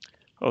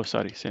 Oh,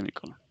 sorry,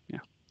 semicolon. Yeah.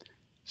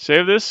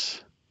 Save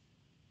this.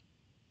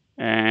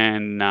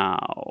 And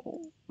now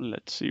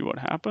let's see what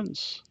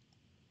happens.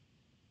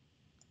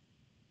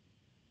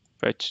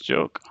 Fetch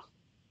joke.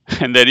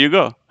 And there you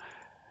go.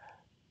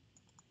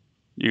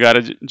 You got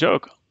a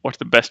joke. What's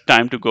the best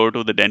time to go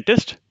to the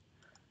dentist?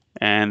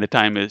 And the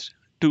time is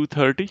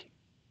 2:30.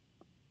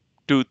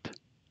 Tooth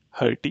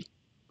hurty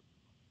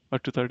or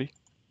 2:30.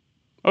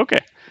 Okay.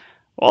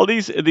 All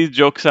these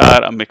jokes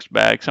are a mixed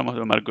bag. Some of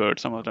them are good,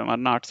 some of them are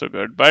not so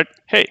good. But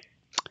hey,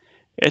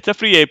 it's a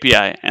free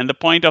API, and the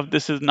point of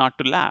this is not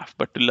to laugh,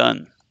 but to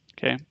learn.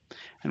 Okay,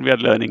 and we are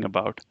learning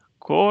about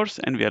CORS,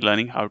 and we are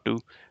learning how to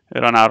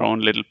run our own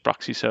little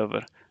proxy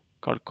server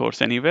called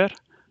CORS Anywhere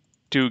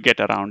to get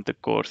around the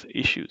CORS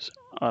issues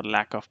or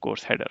lack of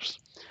CORS headers.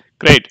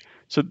 Great.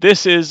 So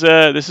this is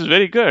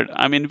very good.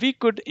 I mean, we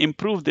could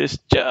improve this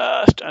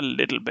just a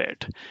little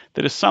bit.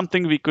 There is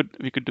something we could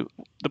do.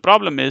 The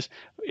problem is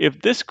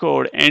if this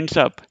code ends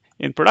up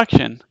in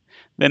production,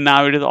 then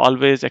now it is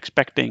always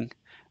expecting,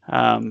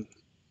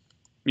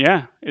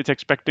 yeah, it's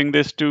expecting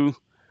this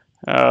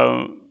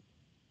uh,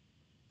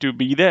 to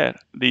be there,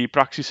 the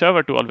proxy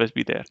server to always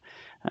be there.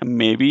 And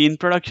maybe in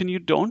production you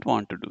don't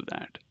want to do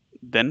that.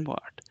 Then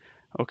what?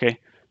 Okay,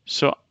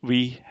 so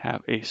we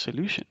have a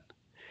solution.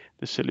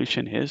 The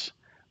solution is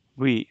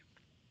we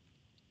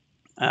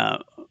uh,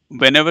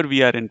 whenever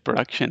we are in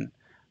production,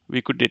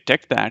 we could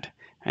detect that,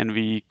 and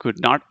we could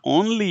not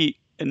only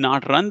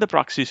not run the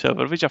proxy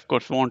server, which of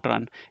course won't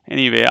run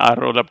anyway. Our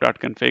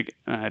rollup.config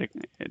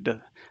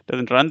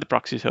doesn't run the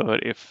proxy server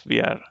if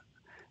we are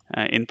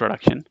in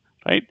production,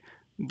 right?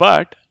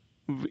 But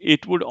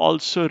it would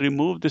also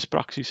remove this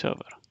proxy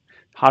server.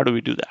 How do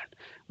we do that?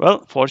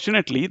 Well,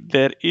 fortunately,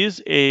 there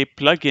is a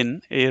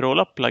plugin, a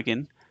rollup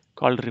plugin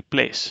called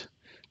replace.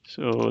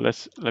 So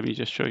let me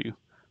just show you.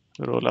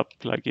 Rollup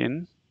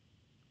plugin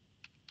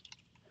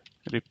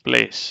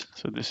replace.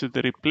 So this is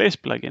the replace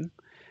plugin.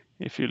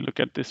 If you look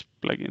at this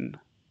plugin,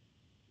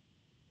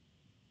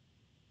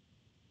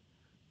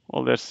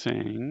 all they're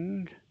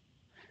saying,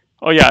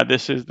 oh yeah,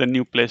 this is the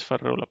new place for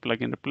rollup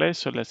plugin replace.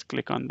 So let's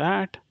click on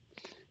that.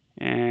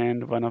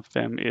 And one of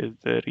them is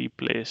the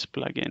replace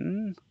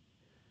plugin.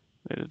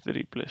 Where is the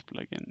replace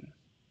plugin?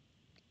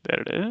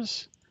 There it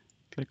is.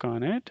 Click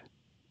on it.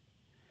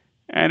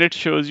 And it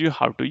shows you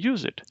how to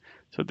use it.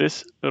 So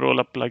this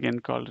rollup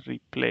plugin called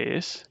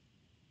replace.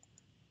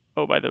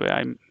 Oh, by the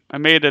way, I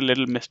made a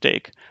little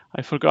mistake.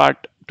 I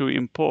forgot to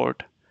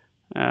import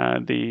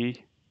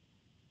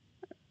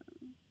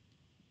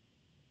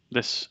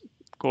this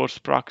CORS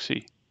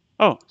proxy.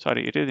 Oh,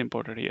 sorry, it is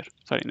imported here.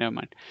 Sorry, never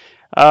mind.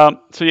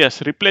 So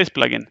yes, replace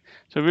plugin.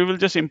 So we will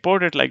just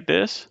import it like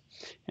this,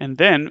 and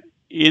then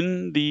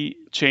in the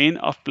chain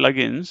of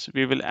plugins,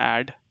 we will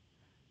add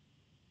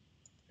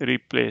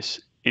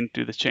replace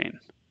into the chain.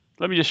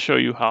 Let me just show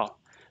you how.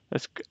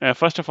 Let's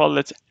first of all,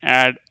 let's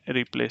add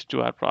replace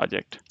to our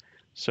project.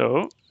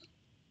 So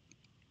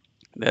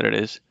there it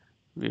is.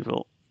 We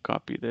will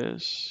copy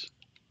this.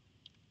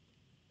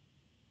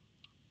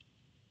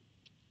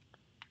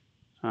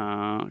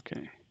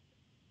 Okay,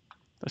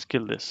 let's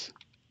kill this.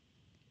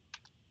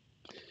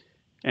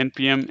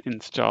 Npm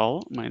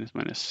install minus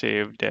minus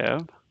save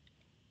dev,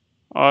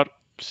 or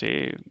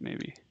save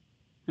maybe.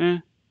 Yeah,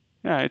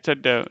 it's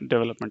at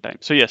development time.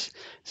 So yes,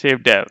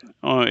 save dev.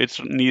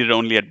 It's needed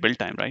only at build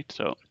time, right?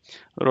 So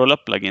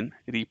rollup plugin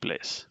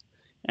replace,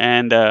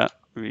 and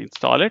we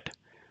install it.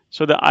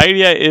 So the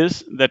idea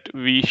is that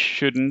we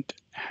shouldn't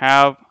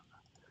have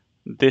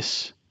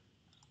this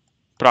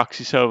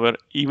proxy server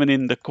even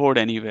in the code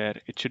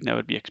anywhere. It should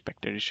never be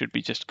expected. It should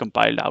be just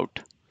compiled out,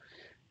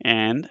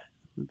 and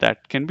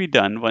that can be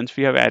done once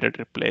we have added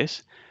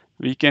replace.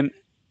 We can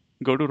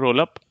go to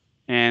rollup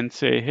and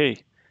say,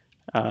 hey,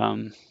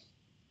 um,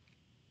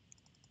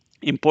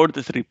 import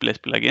this replace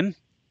plugin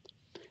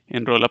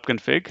in rollup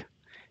config,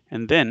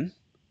 and then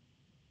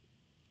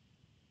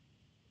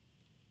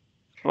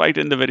right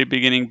in the very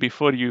beginning,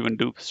 before you even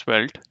do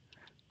Svelte,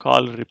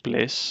 call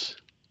replace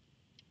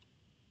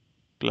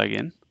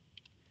plugin.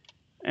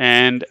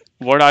 And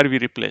what are we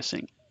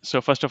replacing?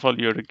 So first of all,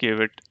 you have to give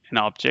it an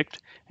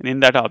object, and in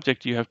that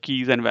object you have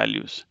keys and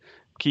values.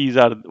 Keys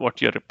are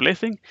what you're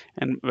replacing,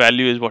 and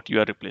value is what you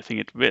are replacing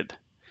it with.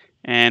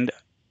 And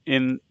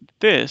in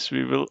this,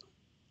 we will,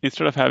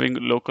 instead of having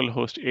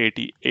localhost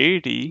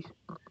 8080,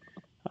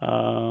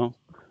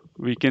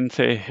 we can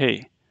say,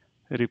 hey,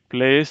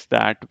 replace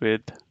that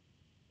with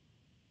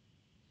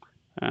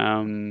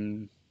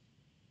I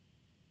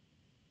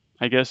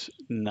guess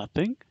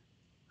nothing,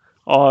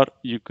 or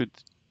you could,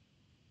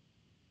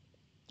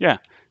 yeah,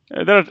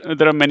 there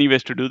are many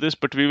ways to do this,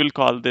 but we will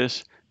call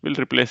this, we'll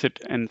replace it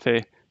and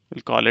say,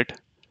 we'll call it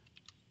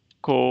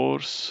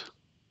CORS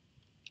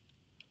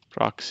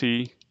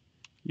proxy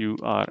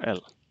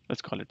URL.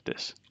 Let's call it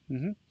this.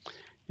 And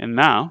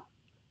now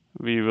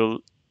we will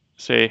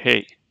say,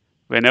 hey,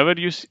 whenever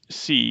you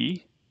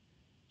see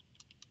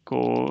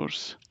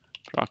CORS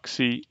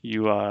proxy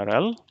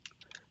URL,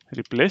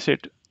 replace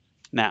it.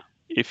 Now,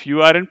 if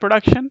you are in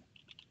production,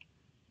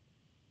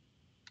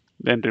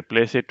 then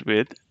replace it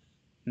with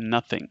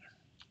nothing.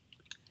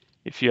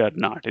 If you are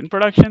not in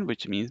production,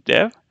 which means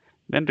dev,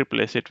 then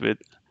replace it with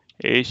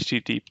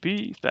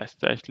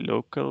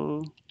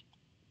http://local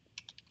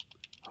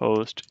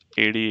host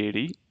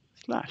 8080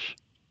 slash.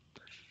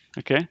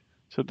 Okay,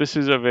 so this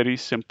is a very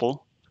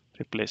simple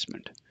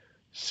replacement.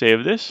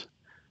 Save this,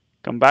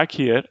 come back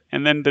here,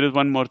 and then there is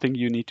one more thing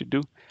you need to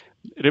do.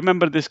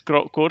 Remember, this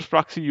CORS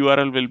proxy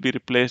URL will be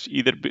replaced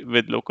either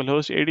with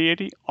localhost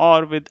 8080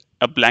 or with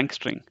a blank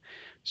string.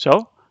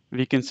 So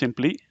we can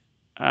simply,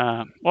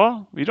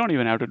 well, we don't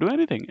even have to do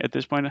anything at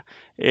this point.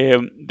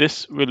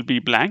 This will be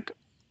blank,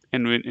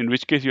 in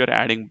which case you are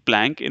adding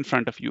blank in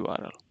front of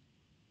URL.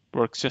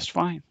 Works just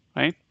fine,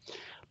 right?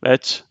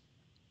 Let's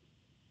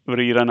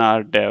rerun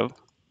our dev.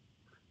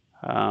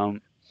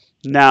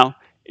 Now,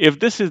 if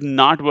this is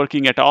not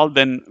working at all,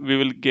 then we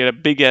will get a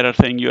big error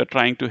saying you are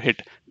trying to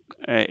hit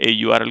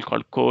a URL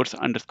called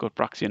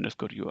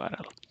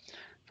CORS_proxy_URL.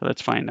 So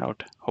let's find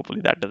out.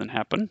 Hopefully that doesn't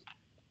happen.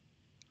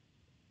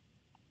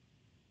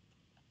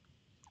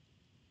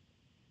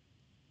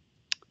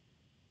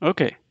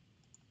 Okay,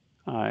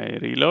 I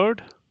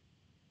reload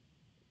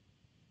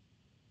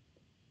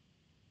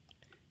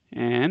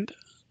and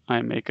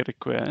I make a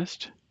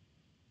request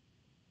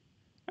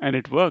and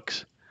it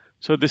works.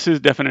 So this is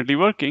definitely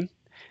working,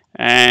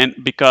 and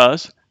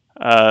because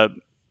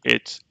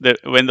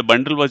when the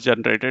bundle was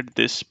generated,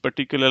 this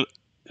particular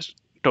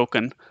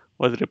token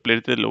was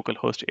replaced with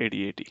localhost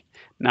 8080.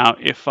 Now,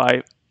 if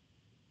I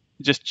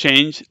just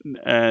change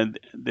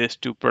this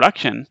to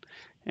production,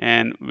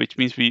 and which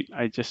means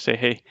I just say,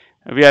 hey,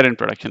 we are in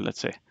production, let's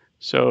say.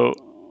 So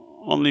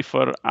only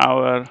for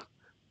our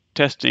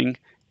testing,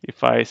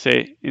 if I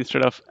say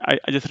instead of, I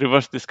just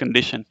reverse this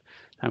condition,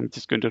 I'm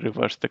just going to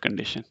reverse the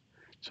condition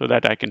so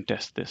that I can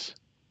test this,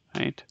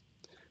 right?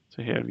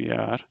 So here we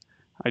are.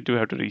 I do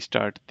have to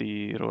restart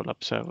the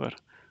rollup server.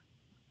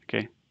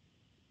 Okay.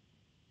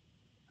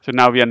 So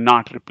now we are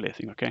not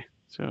replacing. Okay.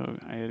 So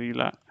I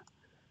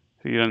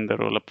rerun the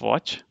rollup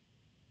watch.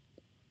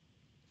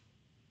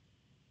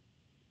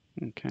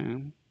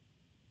 Okay.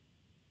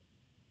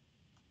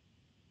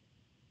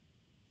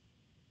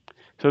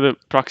 So the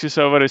proxy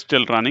server is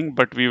still running,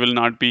 but we will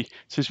not be,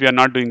 since we are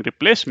not doing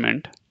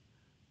replacement,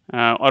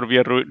 or we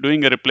are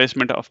doing a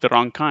replacement of the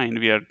wrong kind,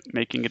 we are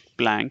making it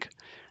blank.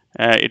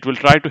 It will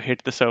try to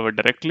hit the server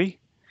directly,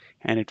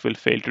 and it will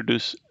fail to do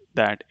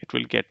that. It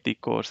will get the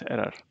CORS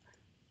error.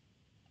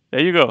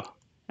 There you go,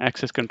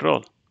 access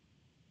control.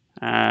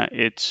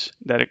 It's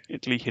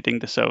directly hitting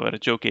the server,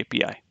 joke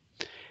API.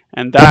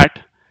 And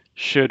that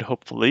should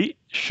hopefully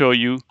show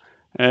you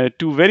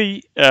two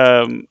very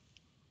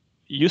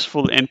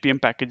useful NPM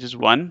packages.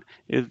 One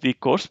is the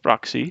CORS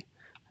proxy,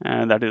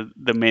 that is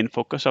the main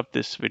focus of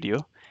this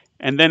video.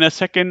 And then a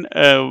second,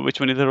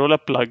 which one is a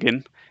rollup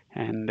plugin.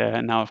 And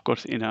now, of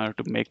course, in order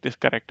to make this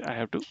correct, I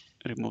have to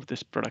remove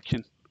this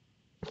production.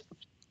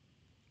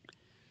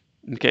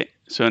 Okay,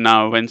 so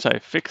now once I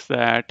fix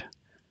that,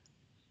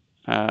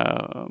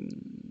 I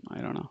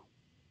don't know.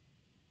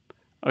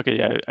 Okay,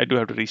 yeah, I do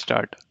have to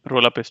restart.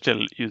 Rollup is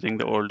still using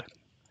the old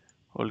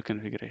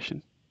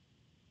configuration.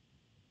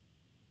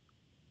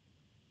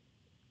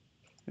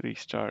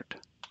 Restart.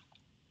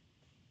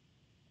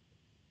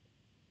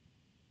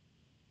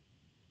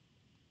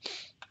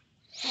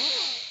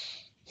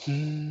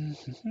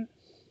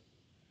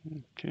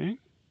 Okay,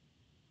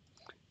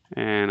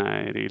 and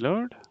I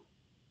reload.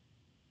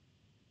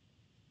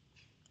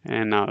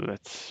 And now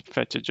let's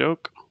fetch a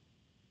joke.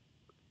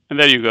 And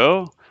there you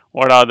go.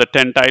 What are the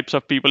 10 types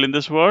of people in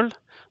this world?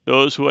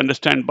 Those who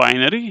understand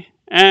binary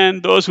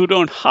and those who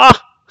don't. Ha,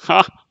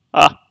 ha,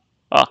 ha,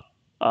 ha,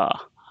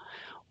 ha.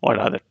 What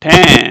are the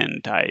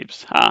 10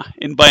 types? Ha,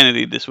 in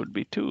binary, this would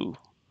be 2.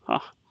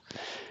 Ha.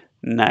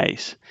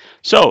 Nice.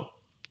 So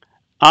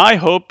I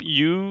hope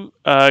you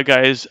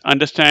guys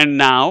understand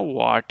now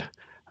what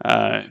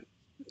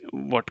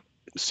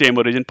same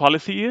origin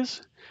policy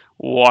is,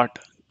 what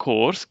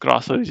CORS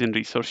cross origin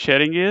resource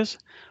sharing is,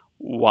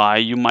 why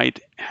you might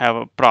have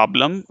a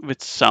problem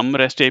with some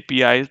REST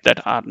APIs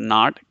that are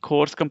not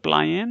CORS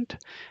compliant,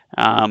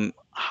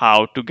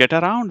 how to get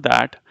around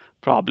that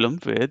problem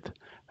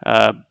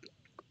uh,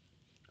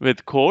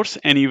 with CORS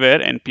Anywhere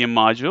NPM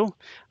module,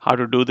 how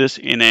to do this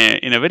in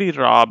a very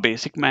raw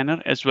basic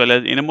manner, as well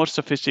as in a more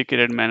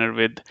sophisticated manner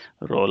with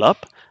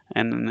Rollup,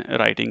 and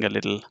writing a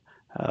little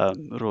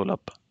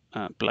Rollup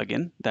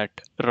plugin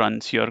that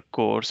runs your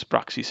CORS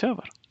proxy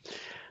server.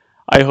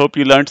 I hope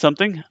you learned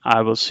something.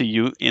 I will see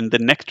you in the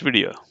next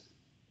video.